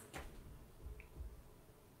this.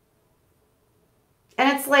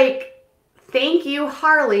 And it's like, thank you,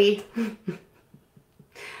 Harley,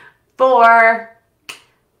 for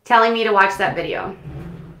telling me to watch that video.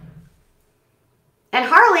 And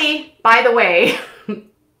Harley, by the way,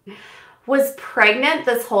 was pregnant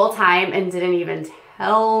this whole time and didn't even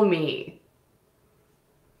tell me.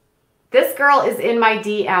 This girl is in my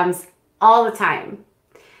DMs all the time.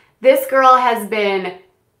 This girl has been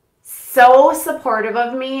so supportive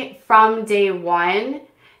of me from day one,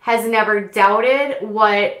 has never doubted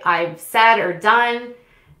what I've said or done.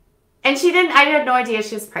 And I had no idea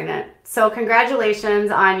she was pregnant. So congratulations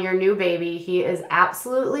on your new baby. He is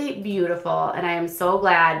absolutely beautiful. And I am so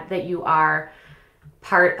glad that you are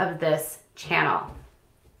part of this channel.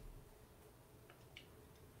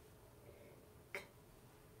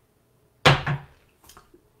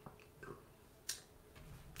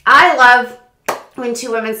 I love when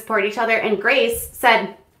two women support each other. And Grace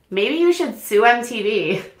said, maybe you should sue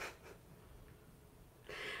MTV.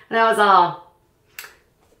 And I was all,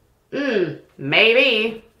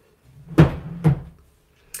 maybe.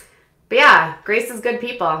 But yeah, Grace is good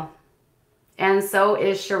people. And so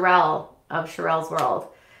is Sherelle of Sherelle's World.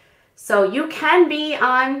 So you can be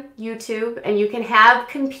on YouTube and you can have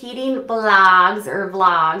competing blogs or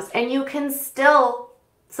vlogs and you can still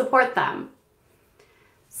support them.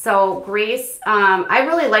 So Grace, I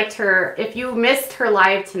really liked her. If you missed her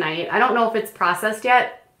live tonight, I don't know if it's processed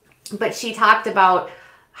yet, but she talked about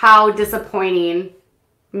how disappointing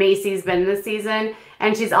Macy's been this season.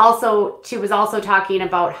 And she was also talking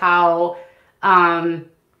about how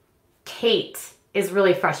Kate is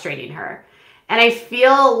really frustrating her. And I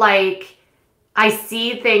feel like I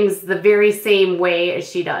see things the very same way as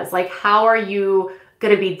she does. Like, how are you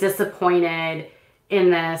going to be disappointed in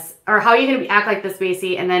this? Or how are you going to act like this,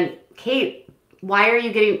 Macy? And then Kate, why are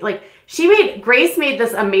you getting, like, Grace made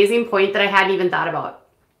this amazing point that I hadn't even thought about.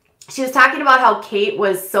 She was talking about how Kate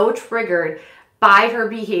was so triggered by her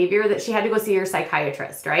behavior that she had to go see her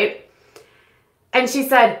psychiatrist, right? And she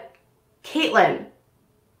said, Caitlin,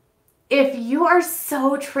 if you are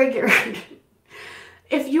so triggered,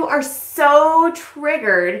 if you are so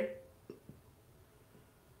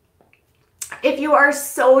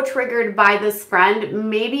triggered by this friend,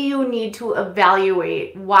 maybe you need to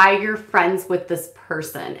evaluate why you're friends with this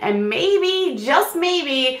person. And maybe, just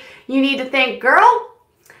maybe, you need to think, girl,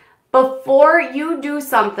 before you do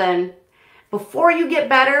something, before you get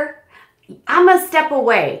better, I'm going to step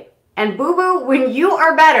away. And boo-boo, when you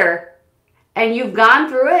are better and you've gone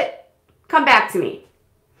through it, come back to me.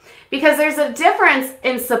 Because there's a difference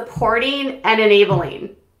in supporting and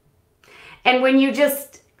enabling. And when you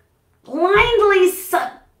just blindly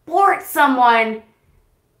support someone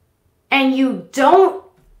and you don't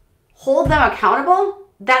hold them accountable,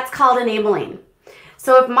 that's called enabling.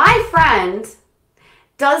 So if my friend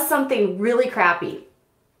does something really crappy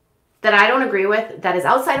that I don't agree with, that is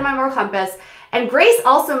outside of my moral compass, and Grace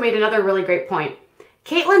also made another really great point.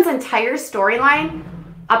 Caitlin's entire storyline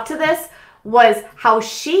up to this was how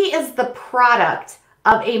she is the product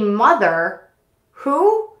of a mother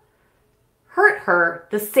who hurt her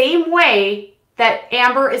the same way that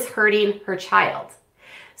Amber is hurting her child.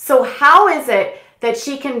 So how is it that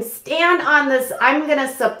she can stand on this, I'm going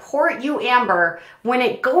to support you, Amber, when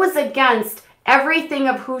it goes against everything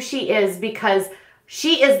of who she is, because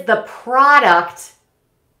she is the product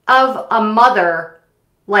of a mother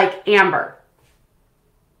like Amber?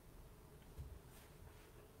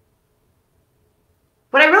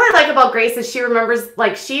 What I really like about Grace is she remembers,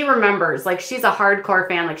 like she's a hardcore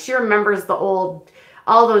fan, like she remembers all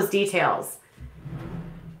those details.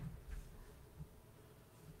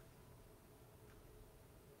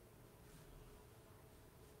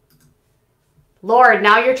 Lord,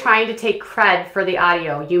 now you're trying to take cred for the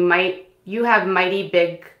audio. You have mighty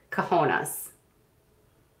big cojones.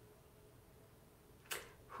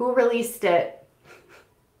 Who released it?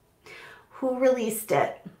 Who released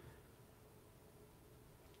it?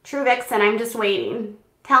 True Vixen, I'm just waiting.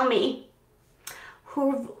 Tell me.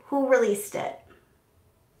 Who released it?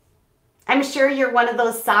 I'm sure you're one of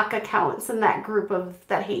those sock accounts in that group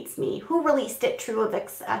that hates me. Who released it, True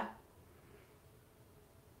Avixa?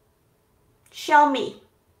 Show me.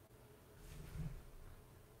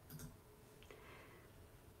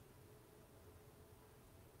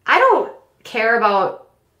 I don't care about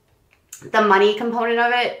the money component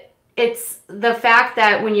of it. It's the fact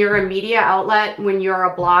that when you're a media outlet, when you're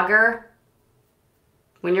a blogger,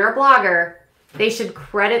 they should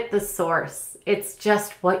credit the source. It's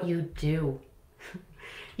just what you do.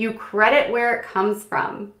 You credit where it comes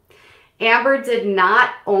from. Amber did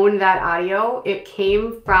not own that audio. It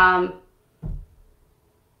came from...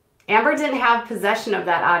 Amber didn't have possession of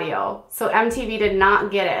that audio, so MTV did not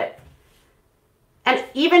get it. And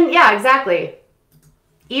even, yeah, exactly.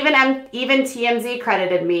 Even TMZ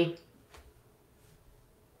credited me.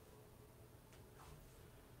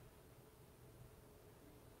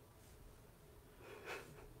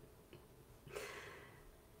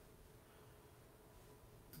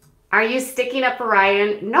 Are you sticking up for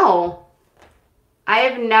Ryan? No. I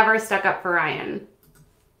have never stuck up for Ryan.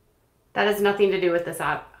 That has nothing to do with this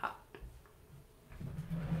app.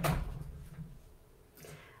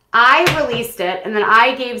 I released it, and then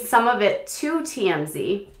I gave some of it to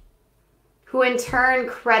TMZ, who in turn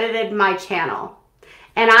credited my channel.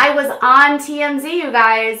 And I was on TMZ, you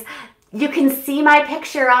guys. You can see my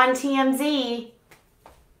picture on TMZ.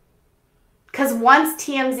 Because once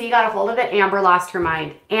TMZ got a hold of it, Amber lost her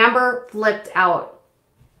mind. Amber flipped out.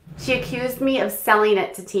 She accused me of selling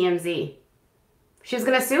it to TMZ. She was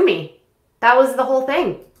going to sue me. That was the whole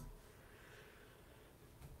thing.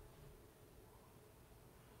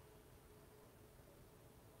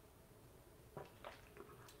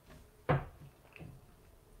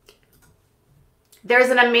 There's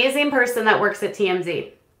an amazing person that works at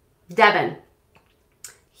TMZ, Devin.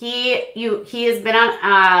 He has been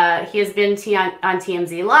on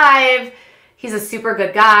TMZ Live. He's a super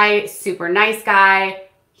good guy, super nice guy.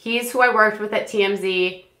 He's who I worked with at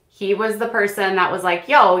TMZ. He was the person that was like,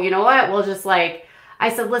 yo, you know what? We'll just like, I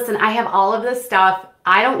said, listen, I have all of this stuff.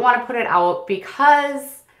 I don't want to put it out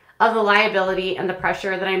because of the liability and the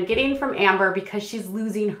pressure that I'm getting from Amber because she's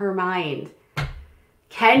losing her mind.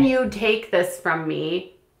 Can you take this from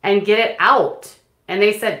me and get it out? And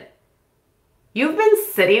they said, you've been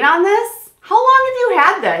sitting on this? How long have you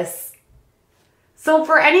had this? So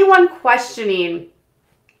for anyone questioning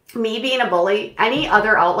me being a bully, any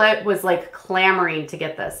other outlet was like clamoring to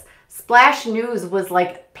get this. Splash News was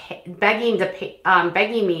like begging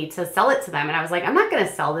me to sell it to them. And I was like, I'm not going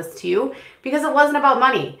to sell this to you because it wasn't about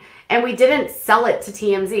money. And we didn't sell it to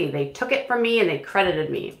TMZ. They took it from me and they credited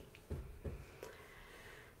me.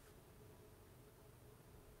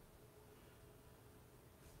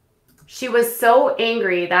 She was so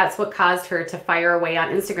angry, that's what caused her to fire away on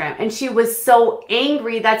Instagram. And she was so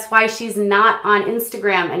angry, that's why she's not on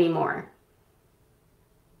Instagram anymore.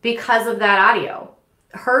 Because of that audio.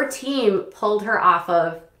 Her team pulled her off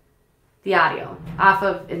of the audio, off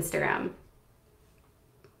of Instagram.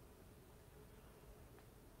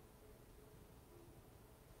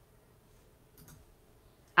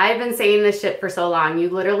 I've been saying this shit for so long. You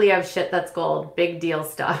literally have shit that's gold. Big deal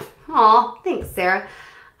stuff. Aw, thanks, Sarah.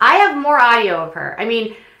 I have more audio of her. I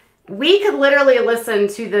mean, we could literally listen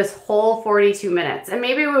to this whole 42 minutes, and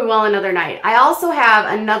maybe we will another night. I also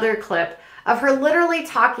have another clip of her literally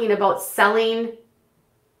talking about selling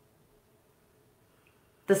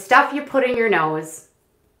the stuff you put in your nose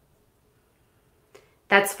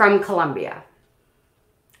that's from Colombia.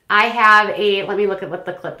 I have a, let me look at what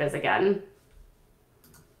the clip is again.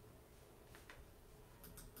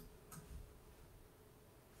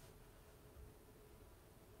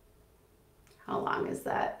 How long is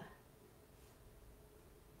that?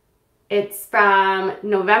 It's from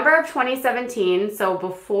November of 2017, so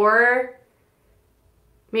before,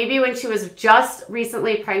 maybe when she was just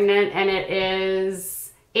recently pregnant, and it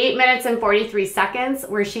is 8 minutes and 43 seconds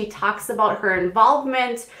where she talks about her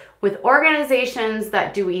involvement with organizations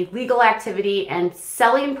that do illegal activity and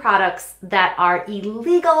selling products that are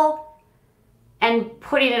illegal and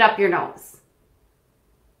putting it up your nose.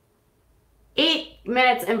 8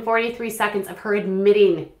 minutes and 43 seconds of her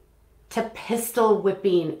admitting to pistol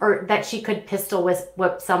whipping, or that she could pistol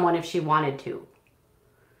whip someone if she wanted to.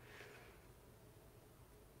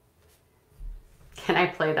 Can I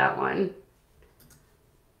play that one?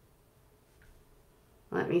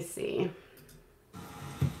 Let me see.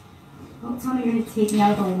 Don't tell me you're going to take me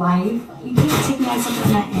out of a life. You can't take me out of something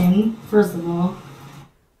I'm not in, first of all.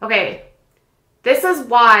 Okay. This is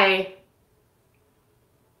why...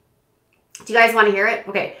 Do you guys want to hear it?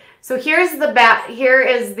 Okay. So here's the here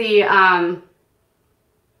is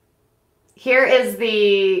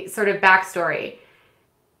the sort of backstory.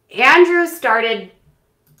 Andrew started,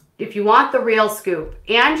 if you want the real scoop,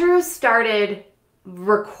 Andrew started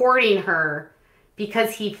recording her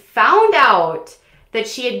because he found out that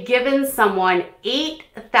she had given someone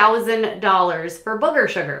 $8,000 for booger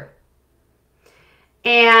sugar.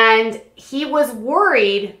 And he was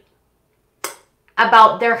worried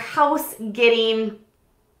about their house getting,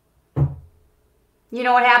 you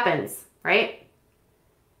know what happens, right?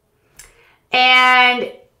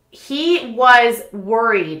 And he was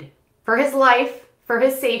worried for his life, for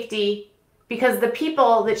his safety, because the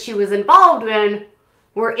people that she was involved in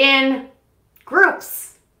were in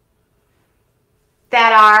groups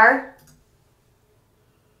that are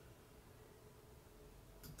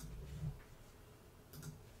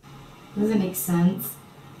doesn't make sense.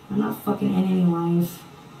 I'm not fucking in any life.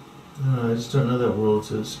 No, I just don't know that world,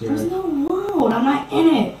 so it's scary. There's no world. I'm not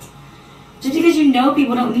in it. Just because you know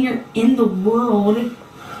people don't mean you're in the world.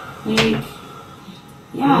 Like,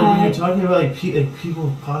 yeah. When you're talking about like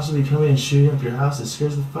people possibly coming and shooting up your house, it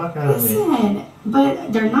scares the fuck out of me. Listen,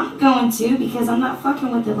 but they're not going to, because I'm not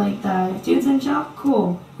fucking with it like that. If dude's in jail,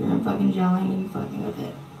 cool. You're in fucking jail, I ain't fucking with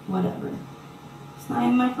it. Whatever. It's not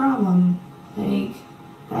even my problem. Like,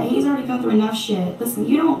 he's already gone through enough shit. Listen,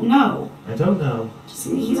 you don't know. I don't know. Just,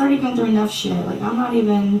 he's already gone through enough shit. Like, I'm not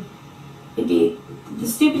even... It'd be the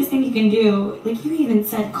stupidest thing you can do. Like, you even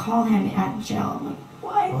said call him at jail. I'm like,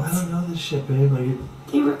 what? Well, I don't know this shit, babe. Like,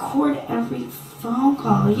 they record every phone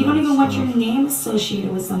call. Like, you don't even want your name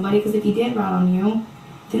associated with somebody, because if he did rat on you,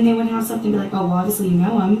 then they wouldn't have something to be like, oh, well, obviously you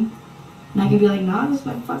know him. And I could be like, nah, this is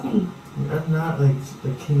my fucking... I'm not like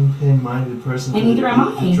a kingpin-minded person. And neither am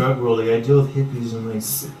I. The drug world, like I deal with hippies and like.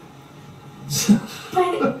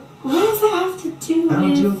 But what does that have to do with? I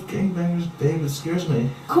don't deal with gangbangers, babe. It scares me.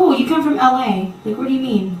 Cool, you come from LA. Like, what do you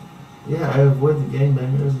mean? Yeah, I avoid the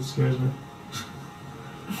gangbangers. It scares me.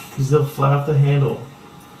 Because they'll fly off the handle.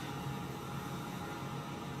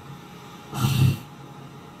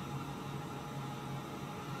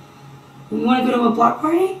 You want to go to a block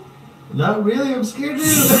party? Not really. I'm scared, dude.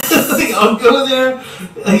 Like, I'll go there.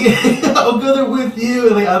 Like, I'll go there with you.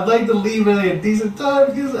 And like, I'd like to leave at like, a decent time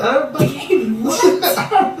because I don't. Like, What? I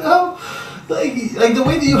don't know. Like the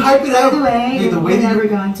way that you hype it out. By the way, like, the way you're that never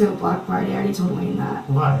going to a block party. I already told Wayne that.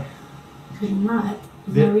 Why? Because you're not.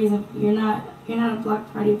 There's no reason. You're not a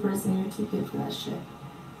block party person. You're too good for that shit.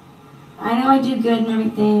 I know I do good and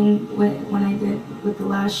everything when I did with the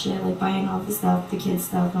last shit, like buying all the stuff, the kids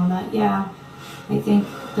stuff and all that. Yeah, I think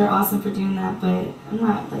they're awesome for doing that, but I'm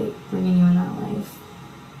not like bringing you in that life.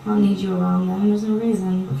 I don't need you around them. There's no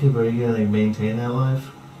reason. Okay, but are you gonna like maintain that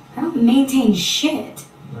life? I don't maintain shit.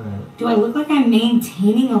 Right. Do I look like I'm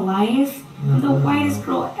maintaining a life? No, I'm the no, whitest no.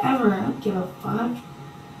 girl ever. I don't give a fuck.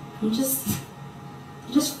 I'm just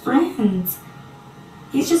friends.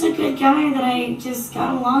 He's just a good guy that I just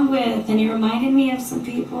got along with, and he reminded me of some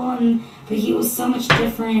people, but he was so much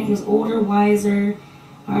different. He was older, wiser,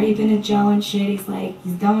 already been in jail and shit. He's like,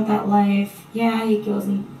 he's done with that life. Yeah, he goes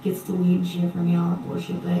and gets the weed and shit from me, all that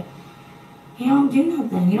bullshit, but he don't do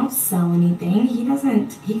nothing. He don't sell anything. He goes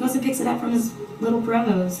and picks it up from his little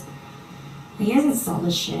bros. He doesn't sell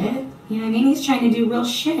the shit. You know what I mean? He's trying to do real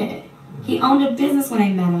shit. He owned a business when I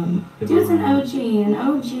met him. Dude's an OG, and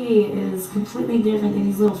OG is completely different than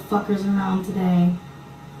these little fuckers around today.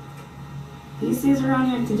 These dudes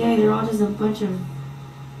around here today, they're all just a bunch of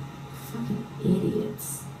fucking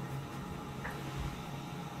idiots.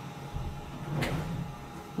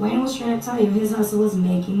 Wayne was trying to tell you his hustle was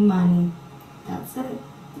making money. That's it.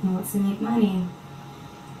 He wants to make money.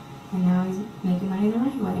 And now he's making money the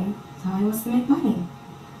right way. That's how he wants to make money.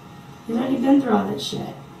 He's already been through all that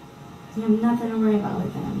shit. You have nothing to worry about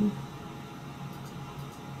with him.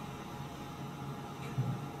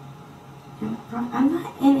 I'm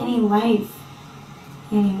not in any life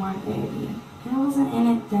anymore, baby. I wasn't in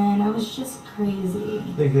it then. I was just crazy.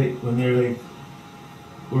 Like when you're like,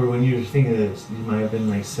 or when you were thinking that you might have been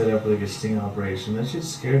like set up with like a sting operation, that shit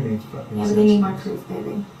scared me. Fucking Yeah, but they need more proof,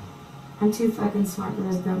 baby. I'm too fucking smart for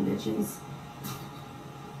those dumb bitches.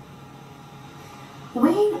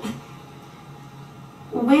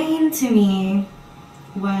 Wayne to me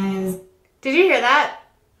was... Did you hear that?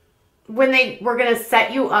 When they were going to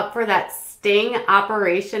set you up for that sting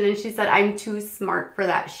operation, and she said, I'm too smart for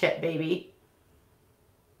that shit, baby.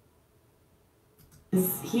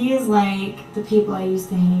 He is like the people I used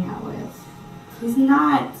to hang out with. He's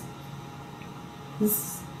not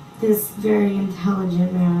this very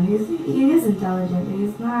intelligent man. He is intelligent, but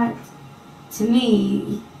he's not... To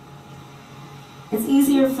me, it's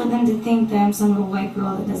easier for them to think that I'm some little white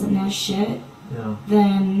girl that doesn't know shit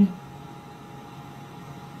than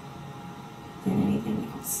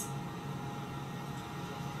anything else.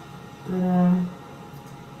 But,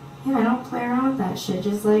 yeah, I don't play around with that shit.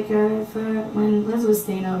 Just like when Liz was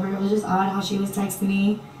staying over, it was just odd how she was texting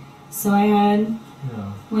me. So I had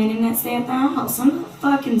Wayne and Nat stay at the house. I'm not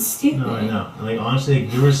fucking stupid. No, I know. Like, honestly,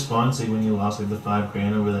 like, your response, like, when you lost, like, the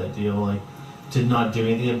 $5,000 over that deal, like, to not do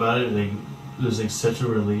anything about it, like, it was, like, such a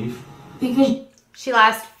relief. Because she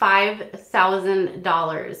lost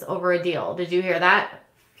 $5,000 over a deal. Did you hear that?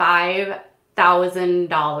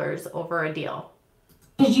 $5,000 over a deal.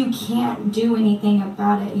 Because you can't do anything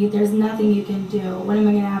about it. There's nothing you can do. What am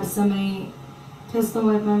I going to have somebody pistol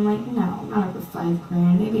whip? I'm like, no, not over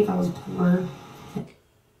 $5,000. Maybe if I was poor.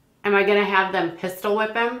 Am I going to have them pistol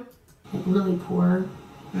whip him? Like really poor,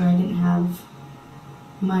 or I didn't have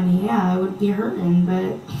money. Yeah, I would be hurting,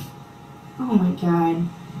 but oh my God.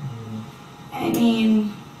 I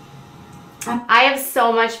mean, I have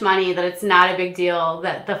so much money that it's not a big deal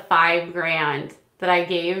that the $5,000 that I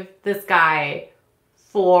gave this guy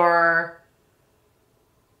for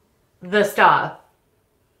the stuff.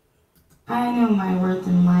 I know my worth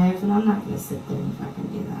in life, and I'm not gonna sit there and fucking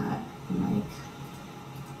do that. I'm like,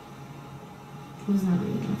 there's no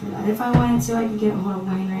reason for that. If I wanted to, I could get a hold of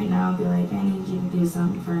Wayne right now and be like, I need you to do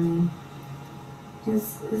something for me.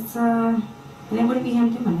 And it wouldn't be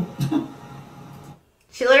him doing it.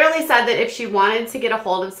 She literally said that if she wanted to get a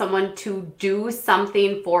hold of someone to do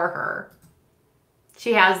something for her,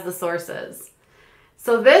 she has the sources.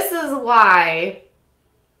 So this is why.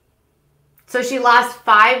 So she lost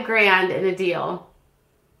 $5,000 in a deal.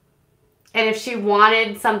 And if she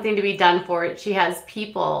wanted something to be done for it, she has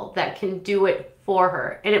people that can do it for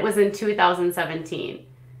her. And it was in 2017.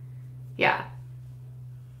 Yeah.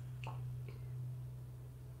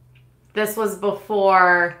 This was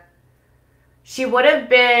before she would have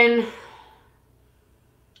been,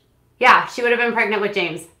 yeah, she would have been pregnant with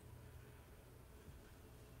James.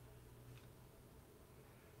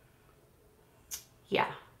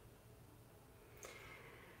 Yeah.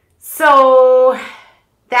 So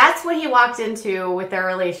that's what he walked into with their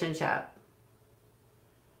relationship.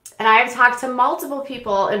 And I've talked to multiple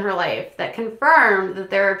people in her life that confirm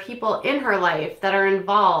that there are people in her life that are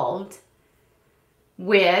involved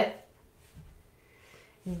with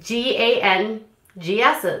GANGSs.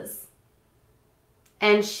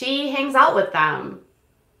 And she hangs out with them.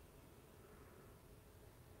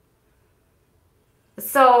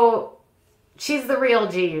 So She's the real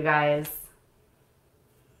G, you guys.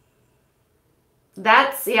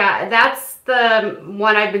 That's the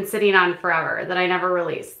one I've been sitting on forever that I never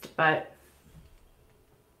released, but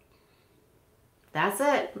that's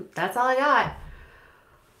it. That's all I got.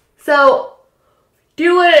 So,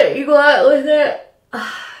 do it. You go out with it.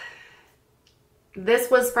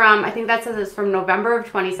 This was from, I think that says it's from November of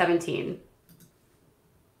 2017.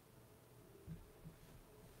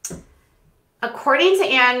 According to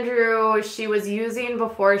Andrew, she was using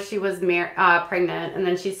before she was pregnant, and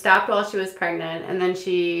then she stopped while she was pregnant, and then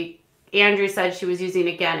Andrew said she was using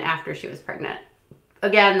again after she was pregnant.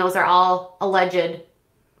 Again, those are all alleged.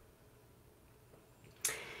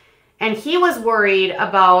 And he was worried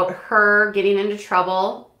about her getting into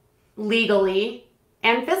trouble legally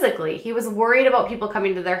and physically. He was worried about people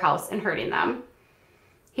coming to their house and hurting them.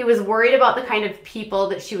 He was worried about the kind of people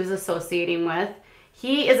that she was associating with.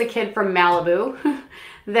 He is a kid from Malibu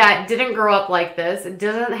that didn't grow up like this.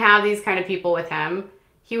 Doesn't have these kind of people with him.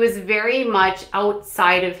 He was very much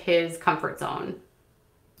outside of his comfort zone.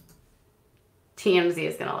 TMZ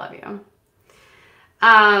is going to love you.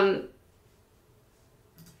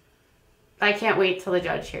 I can't wait till the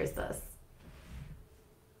judge hears this.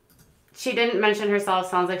 She didn't mention herself.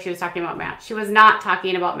 Sounds like she was talking about Matt. She was not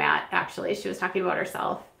talking about Matt, actually. She was talking about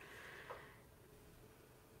herself.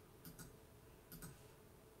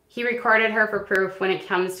 He recorded her for proof. When it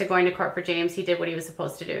comes to going to court for James, he did what he was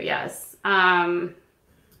supposed to do. Yes.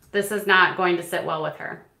 This is not going to sit well with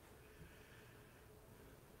her.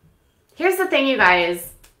 Here's the thing, you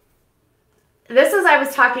guys. I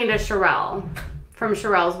was talking to Sherelle from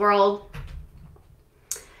Sherelle's World.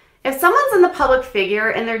 If someone's in the public figure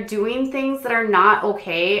and they're doing things that are not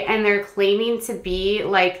okay and they're claiming to be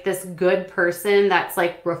like this good person that's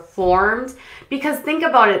like reformed, because think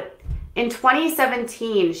about it. In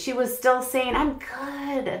 2017, she was still saying, I'm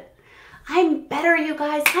good. I'm better, you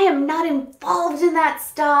guys. I am not involved in that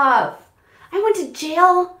stuff. I went to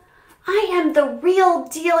jail. I am the real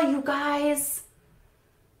deal, you guys.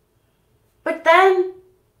 But then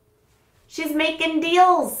she's making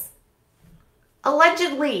deals.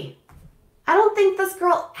 Allegedly. I don't think this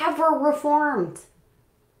girl ever reformed.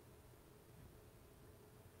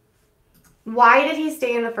 Why did he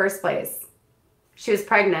stay in the first place? She was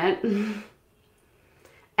pregnant. And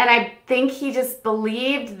I think he just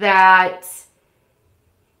believed that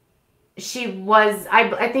she was,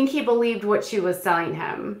 I think he believed what she was selling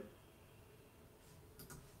him.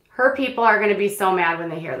 Her people are going to be so mad when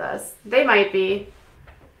they hear this. They might be.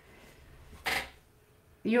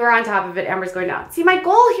 You are on top of it. Amber's going down. See, my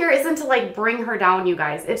goal here isn't to like bring her down, you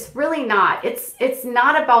guys. It's really not. It's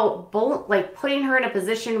not about like putting her in a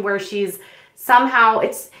position where she's somehow,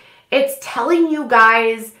 it's telling you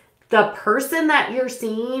guys the person that you're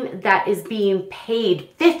seeing that is being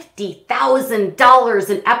paid $50,000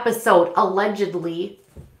 an episode, allegedly,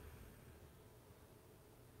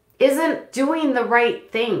 isn't doing the right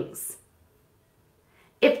things.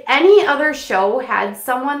 If any other show had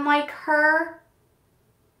someone like her,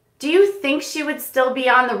 do you think she would still be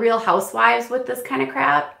on The Real Housewives with this kind of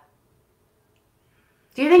crap?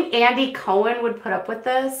 Do you think Andy Cohen would put up with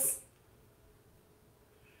this?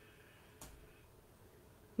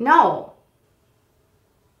 No.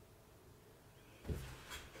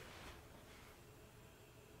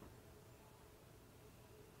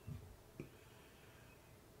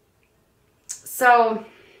 So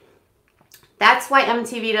that's why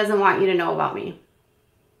MTV doesn't want you to know about me.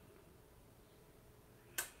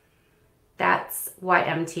 That's why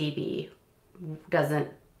MTV doesn't.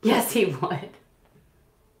 Yes, he would.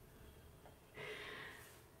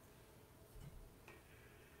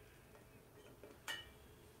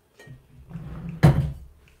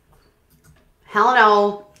 Hell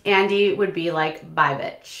no. Andy would be like, bye,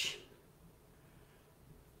 bitch.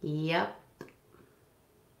 Yep.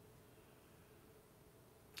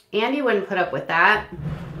 Andy wouldn't put up with that.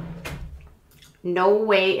 No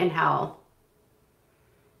way in hell.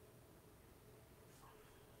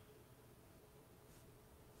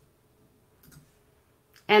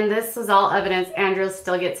 And this is all evidence. Andrew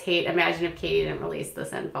still gets hate. Imagine if Katie didn't release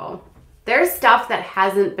this info. There's stuff that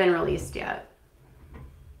hasn't been released yet.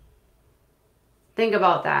 Think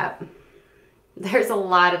about that. There's a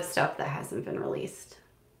lot of stuff that hasn't been released.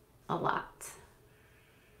 A lot.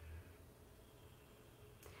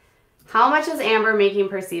 How much is Amber making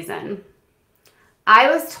per season? I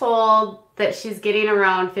was told that she's getting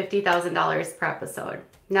around $50,000 per episode.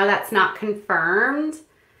 Now that's not confirmed.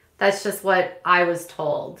 That's just what I was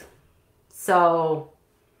told. So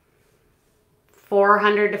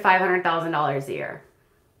 $400,000 to $500,000 a year.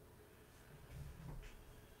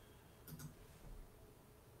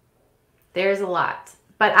 There's a lot.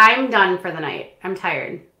 But I'm done for the night. I'm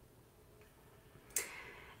tired.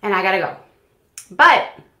 And I gotta go.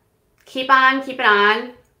 But keep on keeping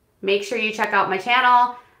on. Make sure you check out my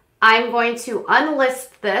channel. I'm going to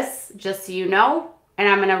unlist this, just so you know, and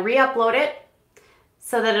I'm going to re-upload it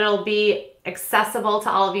so that it'll be accessible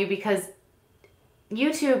to all of you, because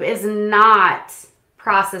YouTube is not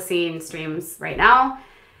processing streams right now.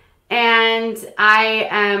 And I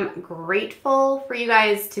am grateful for you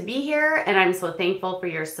guys to be here, and I'm so thankful for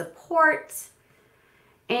your support.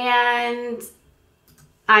 And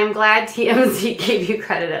I'm glad TMZ gave you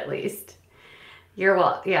credit at least. You're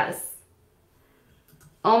welcome. Yes.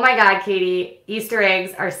 Oh my God, Katie. Easter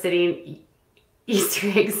eggs are sitting. Easter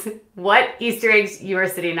eggs. What Easter eggs you are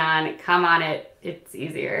sitting on? Come on it. It's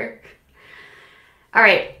easier. All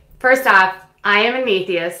right. First off, I am an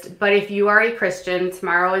atheist, but if you are a Christian,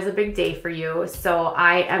 tomorrow is a big day for you. So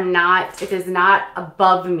I am not, it is not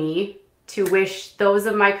above me to wish those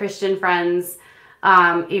of my Christian friends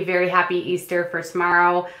a very happy Easter for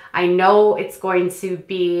tomorrow. I know it's going to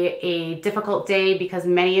be a difficult day because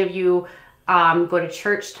many of you go to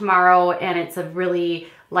church tomorrow, and it's a really,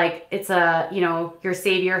 like, it's a, you know, your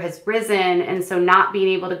Savior has risen. And so not being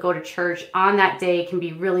able to go to church on that day can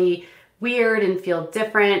be really weird and feel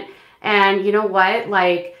different. And you know what?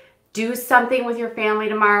 Like, do something with your family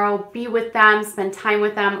tomorrow. Be with them, spend time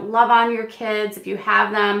with them, love on your kids if you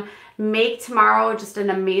have them. Make tomorrow just an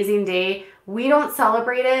amazing day. We don't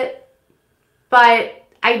celebrate it, but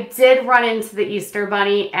I did run into the Easter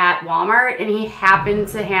Bunny at Walmart, and he happened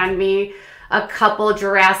to hand me a couple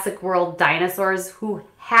Jurassic World dinosaurs who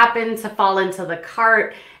happened to fall into the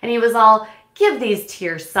cart, and he was all, give these to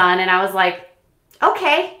your son. And I was like,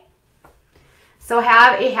 okay. So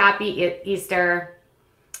have a happy Easter.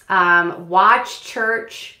 Watch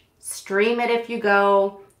church, stream it if you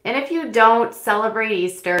go. And if you don't celebrate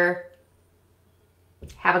Easter,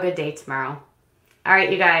 have a good day tomorrow. All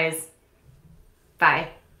right, you guys. Bye.